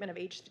systematic treatment of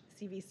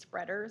HCV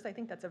spreaders. I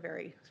think that's a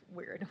very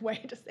weird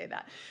way to say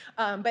that.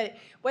 But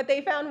what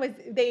they found was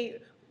they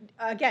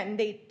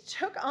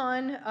took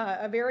on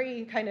a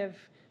very kind of,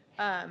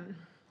 I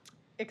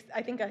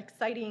think,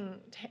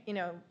 exciting,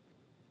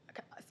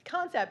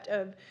 concept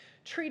of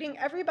treating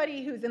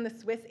everybody who's in the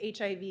Swiss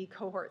HIV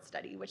cohort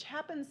study, which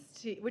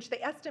they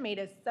estimate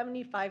is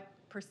 75%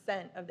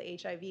 of the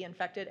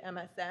HIV-infected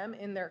MSM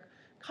in their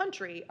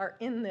country are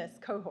in this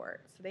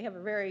cohort. So they have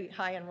a very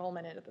high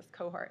enrollment into this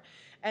cohort.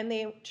 And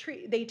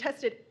they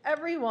tested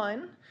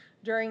everyone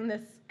during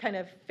this kind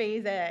of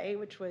phase A,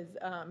 which was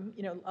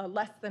a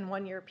less than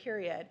 1 year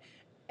period.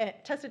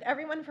 It tested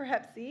everyone for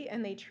Hep C,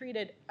 and they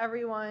treated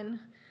everyone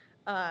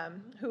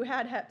who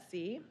had Hep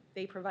C.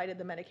 They provided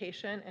the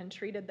medication and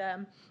treated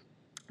them.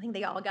 I think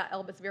they all got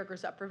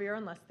elbasvir-grazoprevir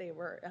unless they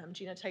were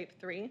genotype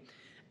 3.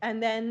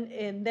 And then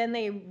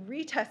they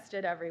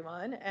retested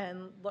everyone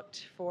and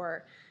looked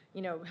for,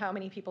 how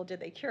many people did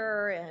they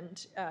cure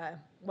and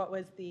what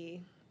was the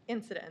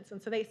incidence.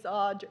 And so they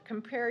saw,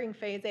 comparing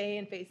phase A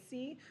and phase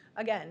C,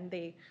 again,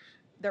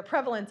 their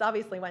prevalence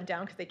obviously went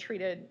down because they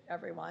treated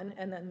everyone,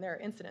 and then their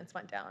incidence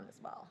went down as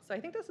well. So I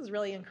think this is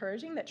really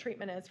encouraging that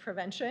treatment as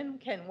prevention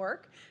can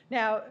work.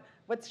 Now,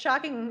 what's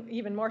shocking,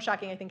 even more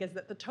shocking, I think, is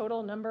that the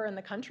total number in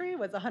the country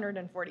was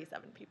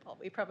 147 people.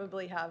 We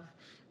probably have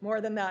more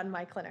than that in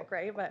my clinic,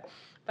 right? But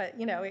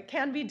it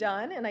can be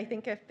done, and I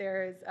think if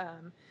there's,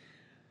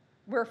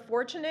 we're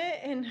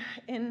fortunate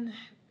in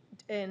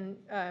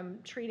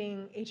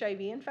treating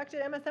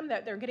HIV-infected MSM,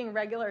 that they're getting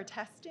regular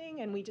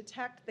testing, and we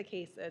detect the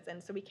cases,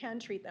 and so we can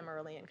treat them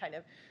early and kind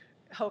of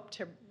hope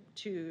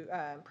to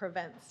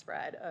prevent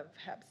spread of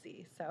Hep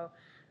C. So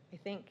I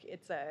think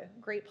it's a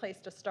great place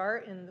to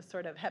start in the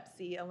sort of Hep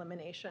C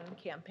elimination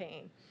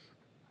campaign.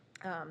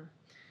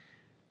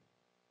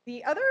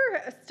 The other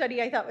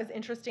study I thought was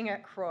interesting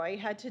at CROI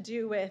had to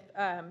do with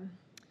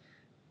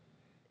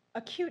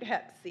acute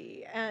Hep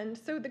C. And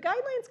so the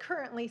guidelines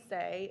currently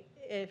say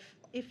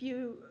if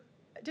you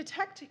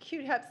detect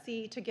acute hep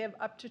C to give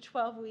up to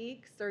 12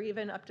 weeks or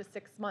even up to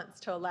 6 months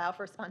to allow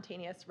for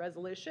spontaneous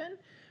resolution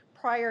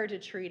prior to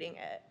treating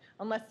it,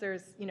 unless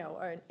there's,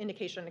 an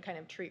indication to kind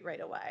of treat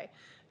right away.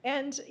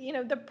 And,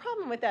 the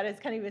problem with that is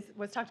kind of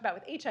was talked about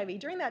with HIV.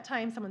 During that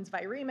time, someone's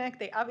viremic.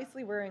 They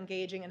obviously were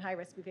engaging in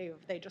high-risk behavior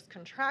if they just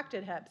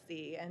contracted hep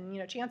C.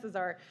 And, chances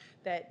are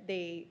that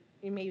they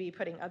may be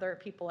putting other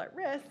people at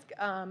risk.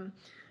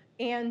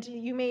 And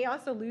you may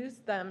also lose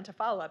them to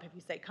follow-up if you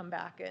say come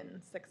back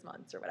in 6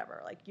 months or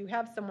whatever. Like you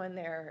have someone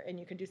there and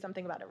you can do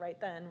something about it right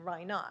then,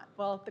 why not?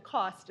 Well, the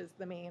cost is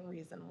the main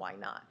reason why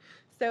not.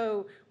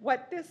 So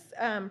what this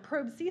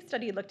Probe-C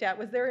study looked at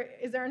was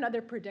is there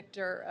another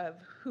predictor of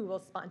who will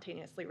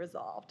spontaneously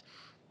resolve?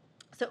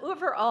 So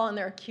overall in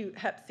their acute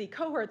hep C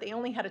cohort, they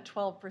only had a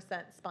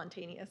 12%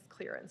 spontaneous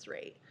clearance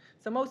rate.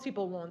 So most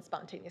people won't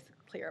spontaneously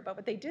clear. But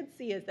what they did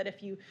see is that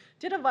if you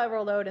did a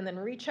viral load and then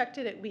rechecked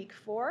it at week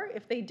 4,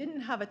 if they didn't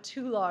have a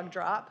 2-log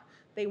drop,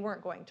 they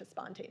weren't going to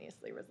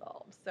spontaneously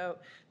resolve. So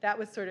that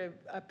was sort of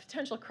a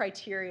potential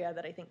criteria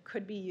that I think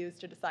could be used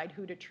to decide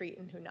who to treat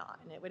and who not.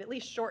 And it would at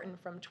least shorten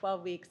from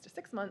 12 weeks to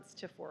 6 months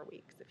to 4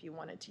 weeks if you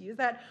wanted to use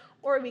that.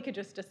 Or we could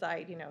just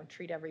decide,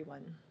 treat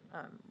everyone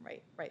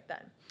right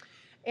then.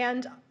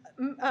 And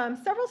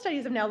several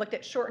studies have now looked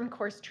at shortened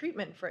course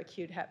treatment for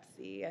acute hep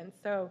C. And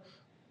so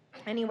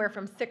anywhere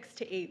from 6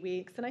 to 8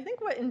 weeks. And I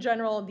think what in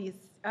general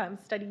these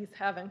studies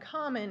have in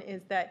common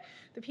is that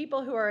the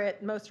people who are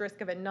at most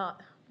risk of it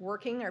not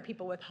working are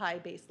people with high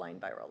baseline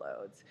viral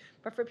loads.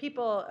 But for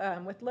people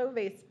with low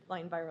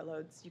baseline viral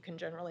loads, you can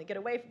generally get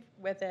away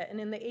with it.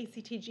 And in the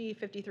ACTG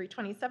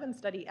 5327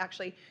 study,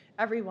 actually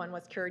everyone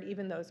was cured,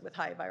 even those with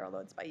high viral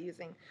loads, by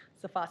using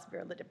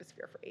sofosbuvir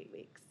ledipasvir for 8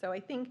 weeks. So I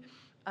think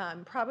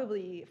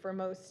probably for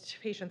most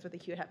patients with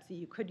acute hep C,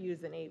 you could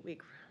use an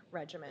 8-week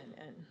regimen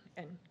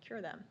and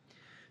cure them.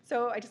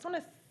 So I just want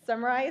to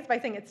summarize by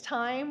saying it's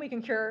time. We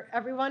can cure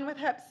everyone with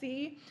hep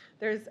C.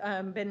 There's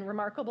been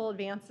remarkable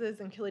advances,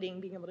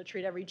 including being able to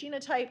treat every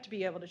genotype, to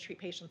be able to treat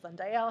patients on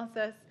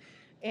dialysis,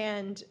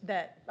 and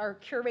that our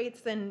cure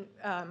rates in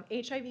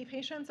HIV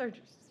patients are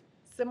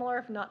similar,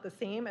 if not the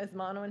same, as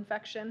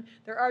monoinfection.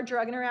 There are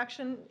drug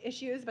interaction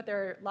issues, but there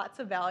are lots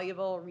of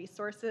valuable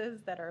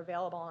resources that are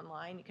available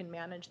online. You can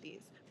manage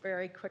these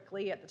very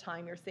quickly at the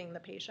time you're seeing the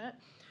patient.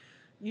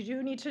 You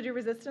do need to do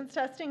resistance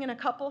testing in a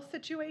couple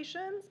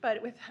situations,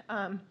 but with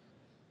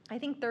I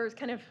think there's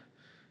kind of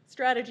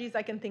strategies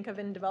I can think of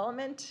in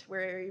development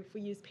where if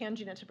we use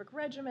pangenotypic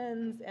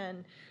regimens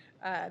and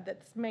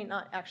that may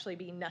not actually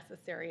be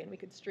necessary and we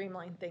could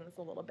streamline things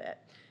a little bit.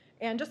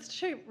 And just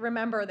to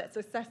remember that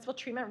successful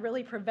treatment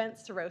really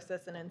prevents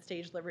cirrhosis and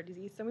end-stage liver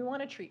disease, so we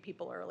want to treat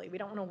people early. We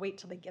don't want to wait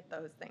till they get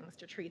those things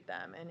to treat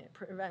them, and it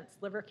prevents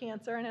liver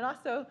cancer, and it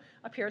also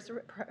appears to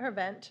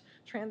prevent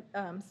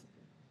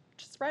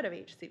spread of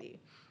HCV.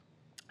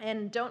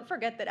 And don't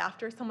forget that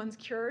after someone's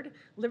cured,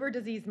 liver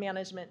disease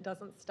management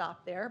doesn't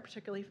stop there,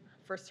 particularly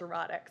for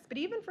cirrhotics. But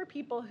even for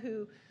people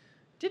who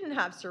didn't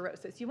have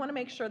cirrhosis, you want to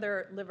make sure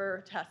their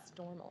liver tests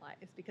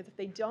normalize, because if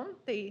they don't,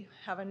 they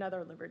have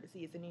another liver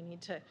disease, and you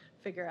need to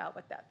figure out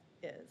what that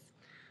is.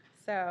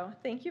 So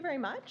thank you very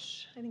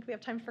much. I think we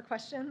have time for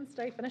questions.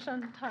 Did I finish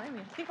on time?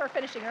 I think we're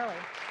finishing early.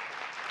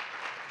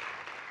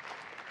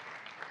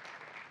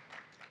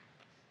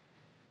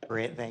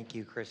 Great, thank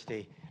you,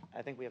 Christy.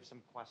 I think we have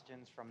some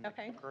questions from the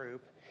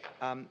group.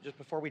 Just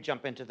before we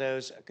jump into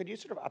those, could you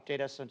sort of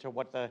update us into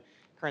what the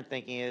current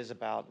thinking is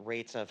about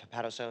rates of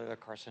hepatocellular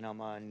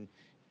carcinoma and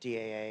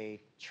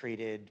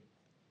DAA-treated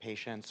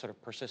patients sort of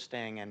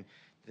persisting, and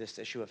this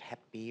issue of Hep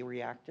B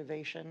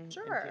reactivation?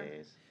 Sure.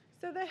 In DAAs?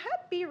 So the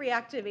Hep B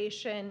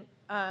reactivation,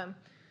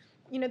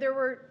 there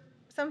were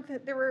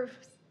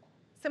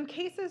some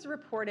cases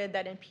reported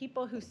that in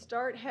people who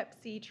start Hep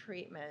C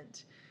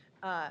treatment,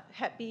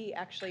 Hep B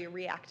actually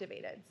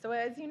reactivated. So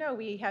as you know,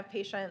 we have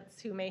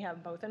patients who may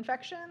have both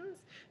infections.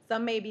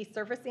 Some may be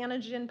surface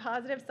antigen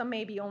positive, some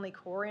may be only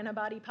core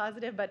antibody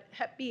positive, but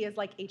Hep B is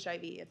like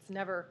HIV. It's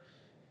never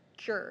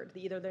cured.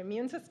 Either the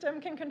immune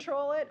system can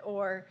control it,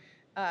 or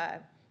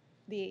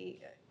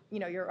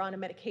you're on a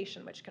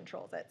medication which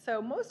controls it.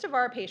 So most of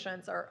our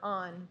patients are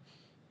on,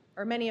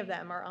 or many of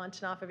them are on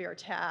tenofovir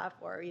TAF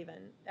or even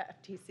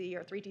FTC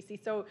or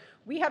 3TC. So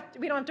we don't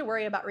have to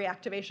worry about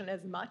reactivation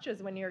as much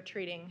as when you're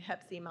treating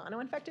Hep C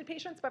monoinfected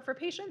patients. But for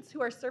patients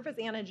who are surface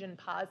antigen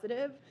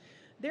positive,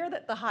 they're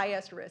at the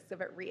highest risk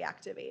of it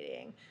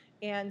reactivating.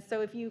 And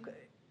so if you,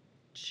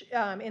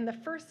 in the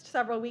first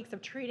several weeks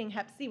of treating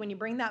Hep C, when you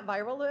bring that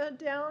viral load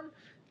down,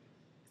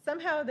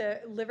 somehow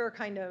the liver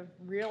kind of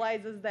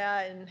realizes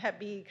that, and Hep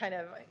B kind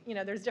of,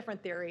 there's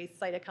different theories,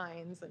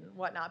 cytokines and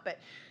whatnot, but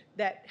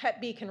that Hep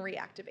B can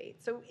reactivate.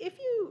 So if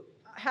you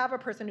have a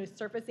person who's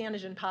surface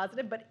antigen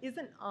positive but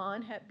isn't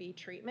on Hep B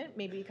treatment,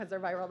 maybe because their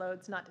viral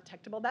load's not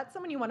detectable, that's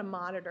someone you want to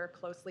monitor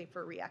closely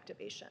for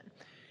reactivation.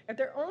 If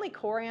they're only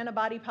core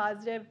antibody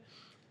positive,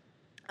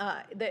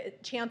 the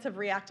chance of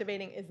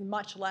reactivating is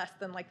much less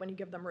than like when you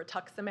give them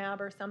rituximab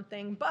or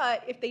something.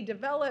 But if they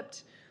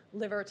developed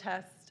liver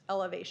test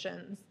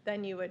elevations,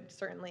 then you would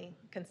certainly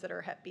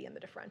consider Hep B in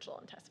the differential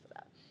and test for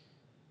that.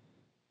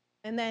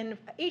 And then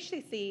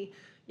HCC,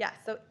 yeah,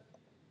 so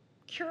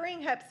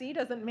curing Hep C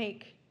doesn't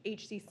make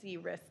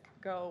HCC risk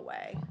go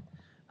away.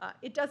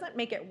 It doesn't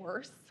make it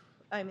worse.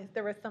 I mean,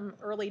 there was some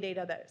early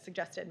data that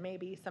suggested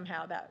maybe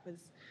somehow that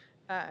was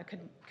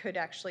could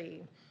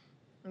actually,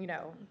 you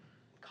know,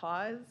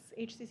 cause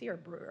HCC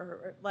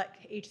or let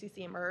HCC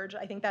emerge.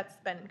 I think that's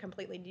been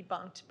completely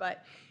debunked.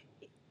 But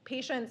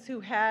patients who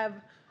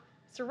have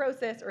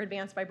cirrhosis or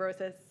advanced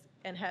fibrosis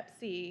and Hep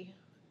C,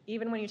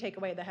 even when you take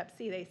away the Hep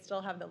C, they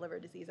still have the liver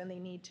disease and they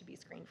need to be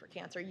screened for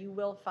cancer. You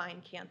will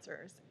find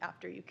cancers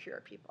after you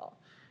cure people.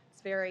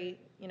 It's very,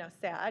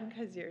 sad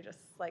because you're just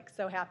like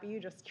so happy you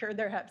just cured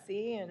their Hep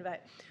C,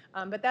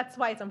 but that's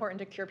why it's important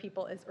to cure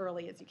people as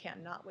early as you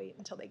can, not wait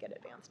until they get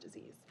advanced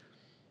disease.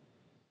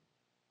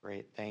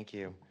 Great, thank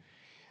you.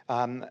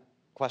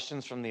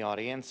 Questions from the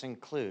audience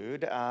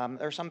include, there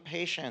are some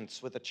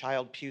patients with a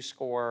child Pew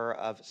score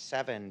of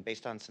 7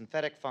 based on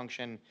synthetic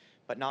function,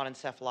 but not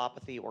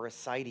encephalopathy or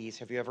ascites.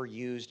 Have you ever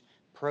used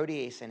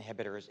protease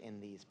inhibitors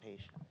in these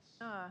patients?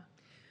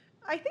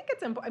 I think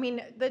it's important. I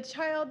mean, the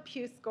child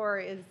Pew score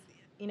is,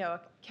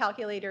 a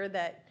calculator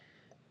that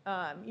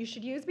you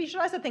should use, but you should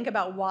also think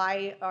about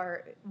why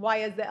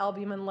is the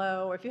albumin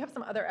low, or if you have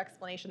some other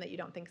explanation that you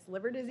don't think is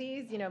liver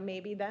disease,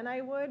 maybe then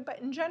I would. But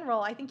in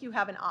general, I think you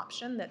have an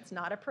option that's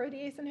not a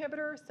protease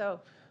inhibitor, so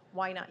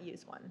why not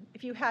use one?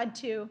 If you had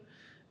to,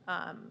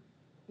 I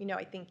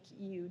think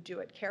you do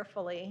it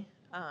carefully,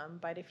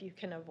 but if you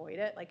can avoid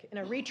it, like in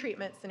a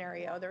retreatment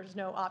scenario, there's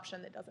no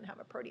option that doesn't have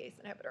a protease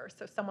inhibitor.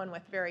 So someone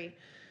with very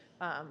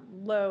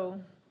low,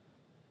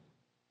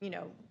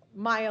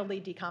 mildly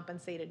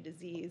decompensated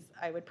disease,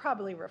 I would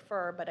probably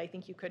refer, but I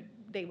think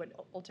they would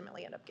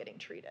ultimately end up getting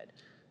treated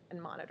and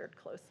monitored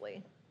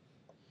closely.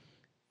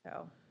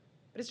 So,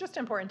 but it's just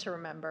important to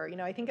remember,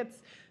 I think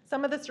it's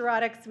some of the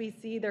cirrhotics we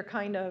see, they're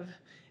kind of,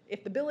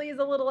 if the bili is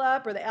a little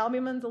up or the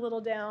albumin's a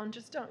little down,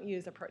 just don't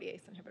use a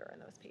protease inhibitor in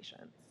those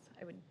patients.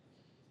 I would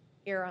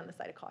err on the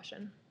side of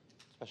caution.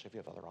 Especially if you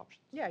have other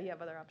options. Yeah, you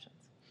have other options.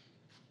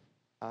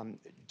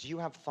 Do you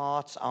have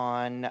thoughts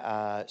on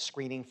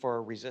screening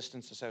for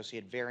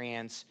resistance-associated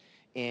variants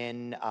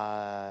in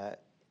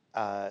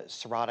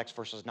cirrhotics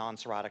versus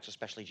non-cirrhotics,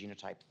 especially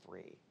genotype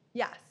 3?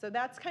 Yeah, so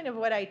that's kind of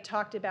what I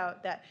talked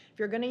about, that if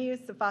you're going to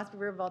use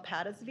sofosbuvir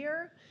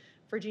valpadosvir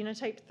for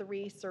genotype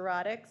 3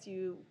 cirrhotics,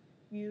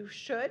 you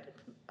should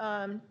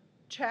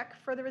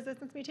check for the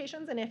resistance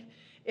mutations, and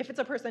if it's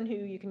a person who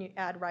you can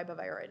add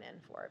ribavirin in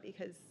for,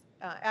 because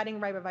adding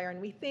ribavirin,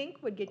 we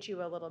think, would get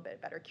you a little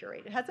bit better cure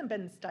rate. It hasn't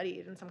been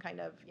studied in some kind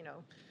of,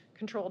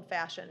 controlled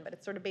fashion, but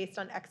it's sort of based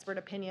on expert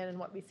opinion and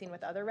what we've seen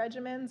with other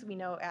regimens. We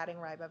know adding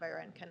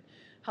ribavirin can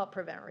help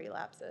prevent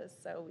relapses,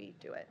 so we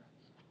do it.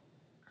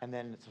 And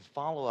then the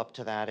follow-up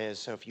to that is,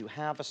 so if you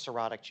have a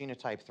cirrhotic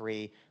genotype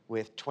 3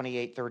 with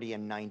 28, 30,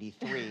 and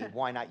 93,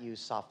 why not use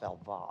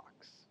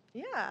Sofel-Vox?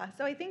 Yeah,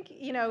 so I think,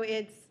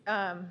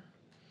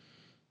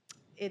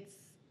 it's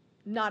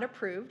not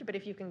approved, but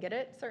if you can get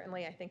it,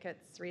 certainly I think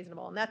it's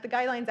reasonable. And that the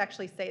guidelines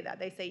actually say that.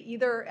 They say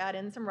either add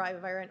in some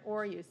ribavirin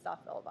or use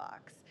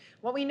Sofel-Vox.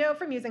 What we know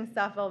from using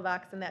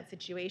Sofel-Vox in that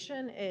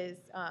situation is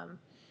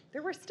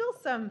there were still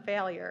some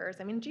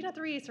failures. I mean,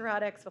 Geno3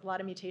 cirrhotics with a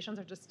lot of mutations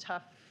are just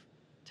tough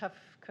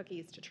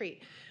cookies to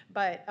treat.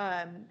 But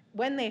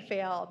when they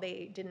fail,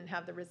 they didn't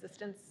have the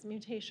resistance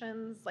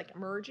mutations like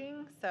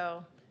emerging.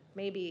 So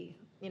maybe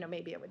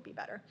it would be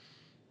better.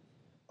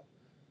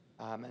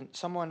 And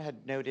someone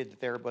had noted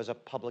that there was a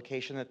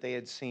publication that they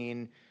had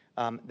seen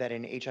that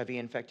in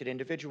HIV-infected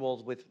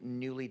individuals with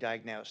newly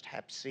diagnosed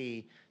Hep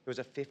C, there was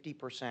a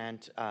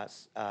 50%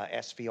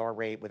 SVR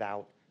rate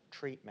without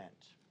treatment.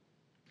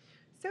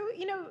 So,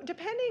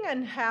 depending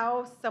on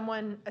how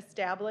someone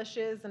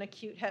establishes an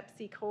acute Hep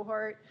C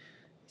cohort,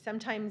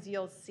 sometimes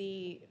you'll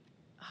see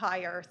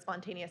higher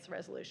spontaneous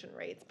resolution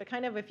rates. But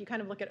if you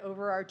look at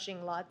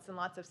overarching lots and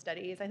lots of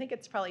studies, I think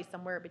it's probably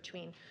somewhere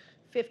between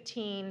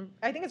 15,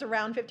 I think it's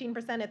around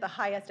 15%. At the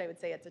highest, I would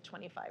say it's a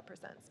 25%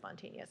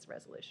 spontaneous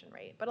resolution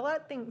rate. But a lot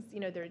of things,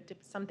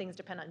 some things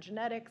depend on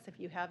genetics. If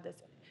you have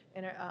this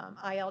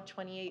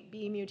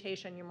IL-28B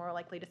mutation, you're more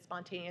likely to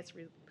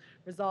spontaneously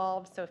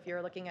resolve. So if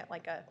you're looking at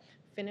like a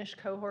Finnish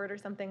cohort or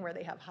something where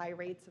they have high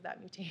rates of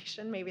that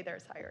mutation, maybe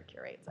there's higher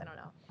cure rates. I don't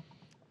know.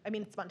 I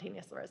mean,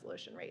 spontaneous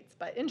resolution rates.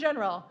 But in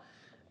general,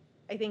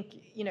 I think,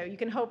 you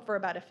can hope for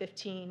about a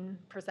 15%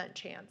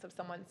 chance of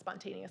someone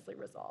spontaneously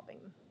resolving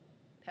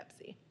Hep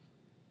C.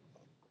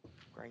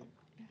 Great.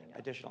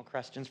 Additional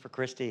questions for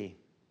Christy?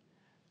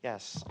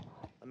 Yes.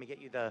 Let me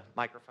get you the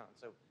microphone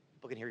so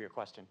people can hear your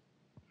question.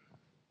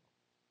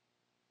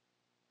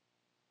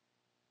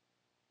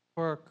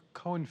 For a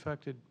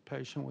co-infected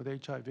patient with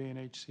HIV and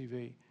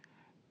HCV,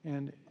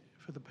 and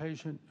for the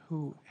patient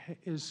who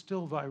is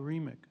still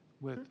viremic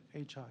with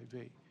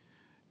HIV,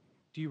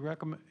 do you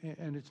recommend,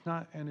 and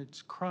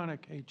it's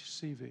chronic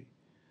HCV, do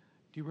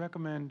you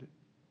recommend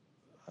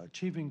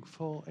achieving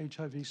full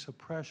HIV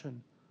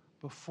suppression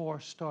before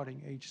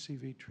starting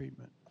HCV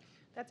treatment?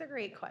 That's a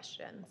great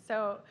question.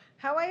 So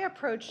how I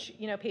approach,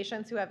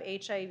 patients who have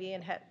HIV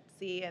and Hep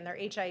C and their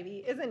HIV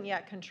isn't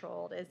yet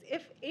controlled is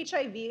if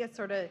HIV is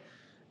sort of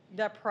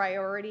the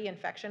priority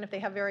infection, if they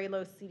have very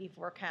low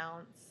CD4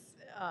 counts,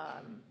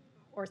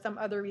 or some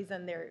other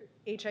reason their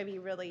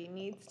HIV really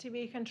needs to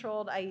be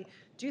controlled, I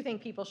do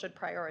think people should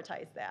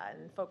prioritize that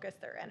and focus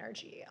their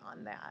energy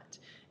on that.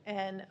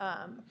 And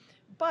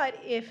but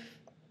if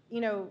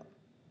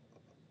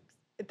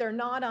if they're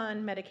not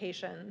on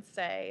medications,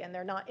 say, and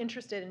they're not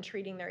interested in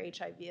treating their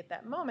HIV at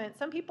that moment,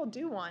 some people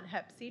do want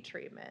Hep C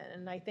treatment.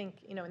 And I think,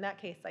 in that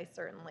case, I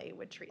certainly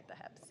would treat the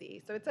Hep C.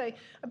 So it's a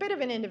bit of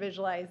an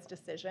individualized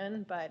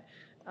decision, but,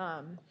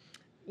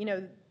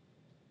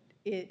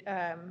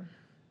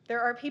 there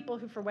are people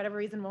who, for whatever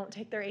reason, won't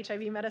take their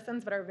HIV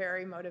medicines, but are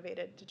very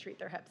motivated to treat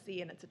their Hep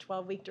C, and it's a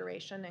 12-week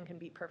duration and can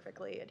be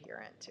perfectly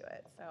adherent to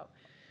it. So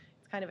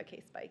it's kind of a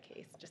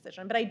case-by-case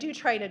decision. But I do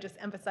try to just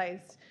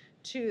emphasize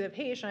to the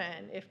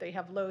patient, if they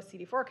have low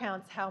CD4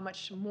 counts, how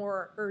much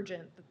more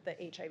urgent the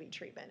HIV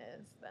treatment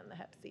is than the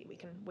Hep C. We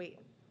can wait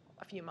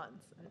a few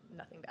months and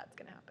nothing bad's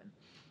going to happen.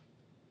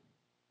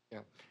 Yeah.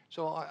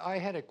 So I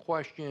had a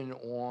question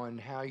on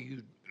how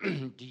you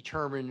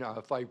determine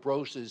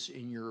fibrosis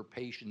in your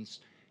patients,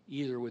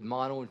 either with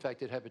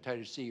mono-infected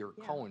hepatitis C or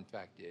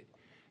co-infected.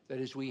 That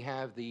is, we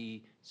have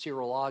the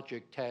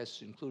serologic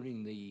tests,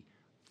 including the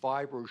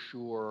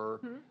FibroSure,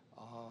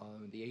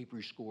 the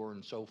APRI score,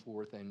 and so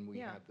forth, and we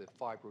have the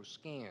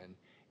FibroScan.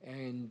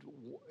 And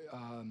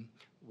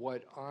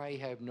what I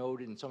have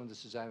noted, and some of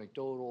this is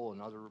anecdotal,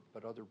 and other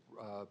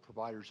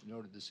providers have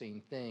noted the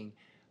same thing.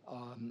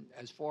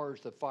 As far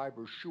as the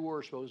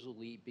FibroSure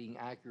supposedly being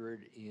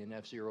accurate in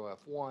F0,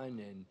 F1,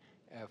 and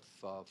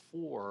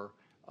F4,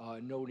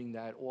 noting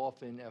that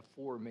often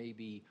F4 may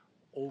be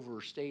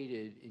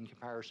overstated in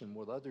comparison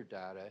with other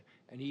data,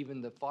 and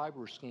even the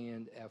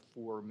FibroScan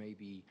F4 may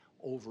be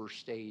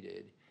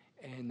overstated,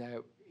 and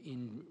that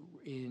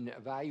in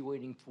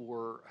evaluating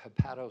for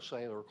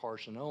hepatocellular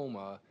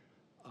carcinoma,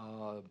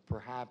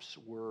 perhaps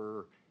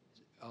we're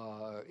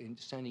in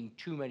sending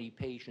too many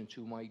patients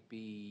who might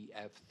be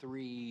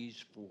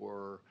F3s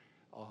for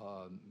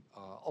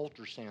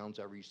ultrasounds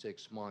every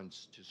 6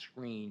 months to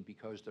screen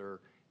because they're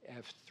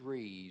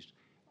F3s,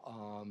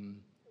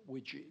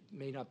 which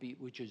may not be,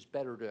 which is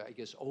better to, I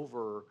guess,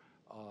 over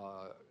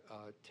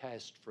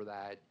test for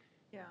that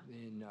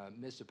than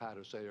miss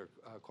hepatocellular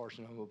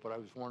carcinoma. But I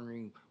was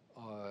wondering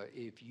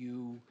if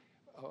you,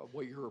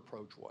 what your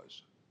approach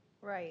was.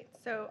 Right.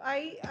 So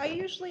I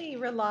usually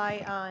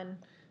rely on,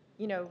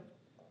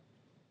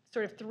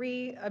 sort of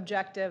 3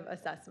 objective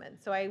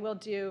assessments. So I will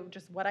do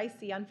just what I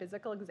see on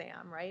physical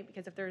exam, right?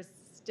 Because if there's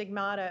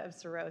stigmata of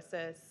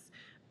cirrhosis,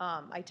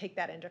 I take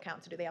that into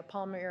account. So do they have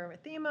pulmonary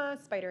erythema,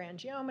 spider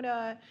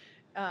angiomata?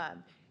 I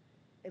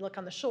look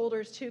on the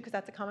shoulders too, because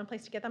that's a common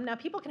place to get them. Now,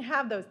 people can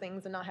have those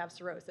things and not have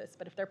cirrhosis,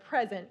 but if they're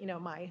present,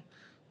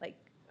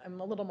 I'm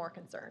a little more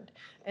concerned.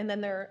 And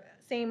then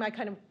I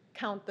kind of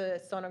count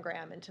the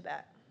sonogram into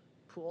that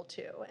pool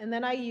too. And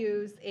then I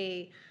use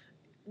a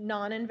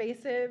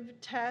non-invasive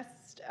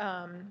test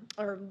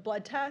or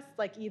blood test,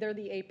 like either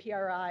the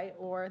APRI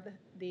or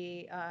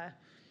the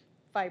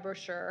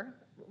FibroSure,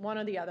 one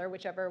or the other,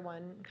 whichever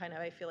one kind of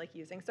I feel like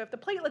using. So if the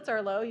platelets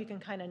are low, you can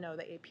kind of know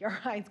the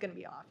APRI is going to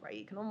be off, right?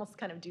 You can almost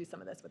kind of do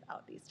some of this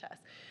without these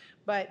tests.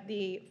 But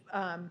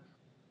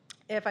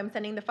if I'm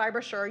sending the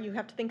FibroSure, you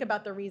have to think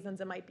about the reasons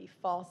it might be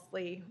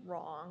falsely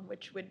wrong,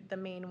 the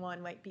main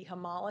one might be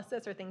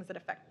hemolysis or things that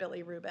affect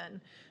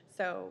bilirubin.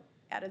 So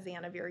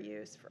atazanavir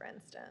use, for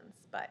instance.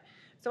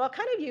 So I'll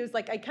kind of use,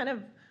 I kind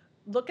of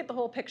look at the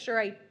whole picture.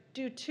 I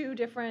do 2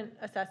 different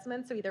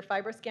assessments, so either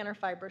FibroScan or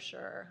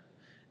FibroSure,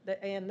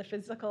 and the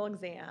physical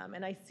exam,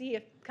 and I see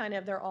if kind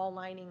of they're all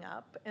lining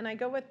up, and I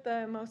go with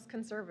the most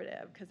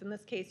conservative, because in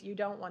this case, you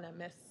don't want to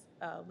miss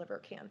liver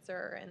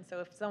cancer, and so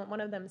if one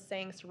of them is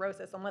saying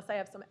cirrhosis, unless I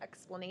have some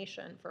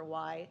explanation for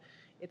why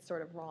it's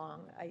sort of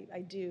wrong,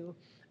 I do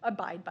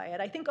abide by it.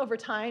 I think over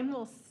time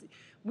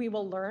we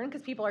will learn,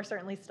 because people are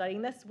certainly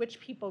studying this, which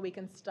people we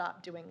can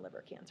stop doing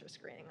liver cancer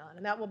screening on,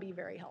 and that will be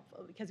very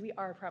helpful, because we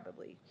are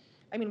probably,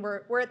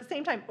 we're at the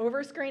same time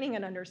over-screening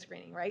and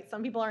under-screening, right?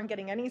 Some people aren't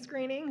getting any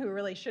screening who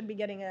really should be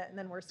getting it, and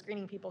then we're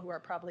screening people who are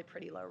probably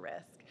pretty low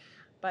risk.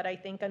 But I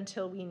think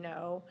until we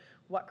know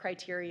what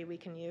criteria we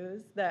can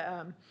use,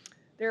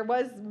 there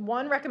was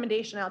one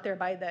recommendation out there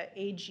by the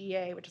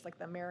AGA, which is like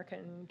the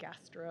American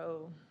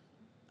Gastro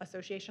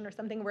Association or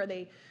something, where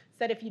they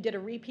said if you did a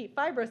repeat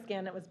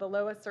FibroScan that was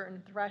below a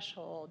certain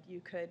threshold, you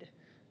could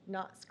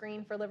not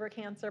screen for liver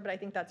cancer, but I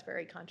think that's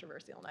very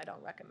controversial, and I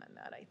don't recommend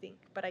that.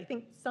 But I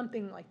think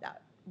something like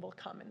that will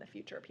come in the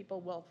future.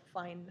 People will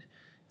find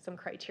some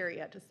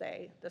criteria to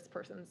say this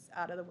person's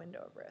out of the window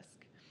of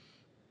risk.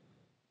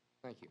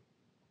 Thank you.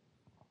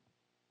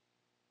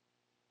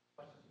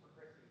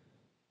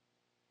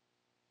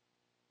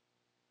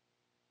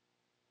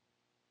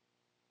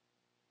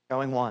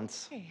 Going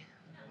once. Hey.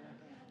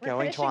 Going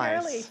We're finishing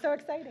twice. early. So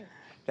exciting.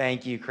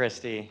 Thank you,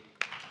 Christy.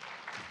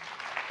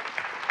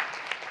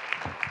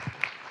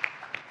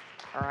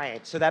 All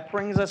right, so that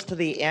brings us to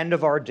the end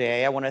of our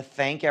day. I want to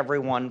thank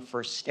everyone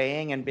for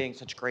staying and being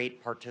such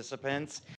great participants.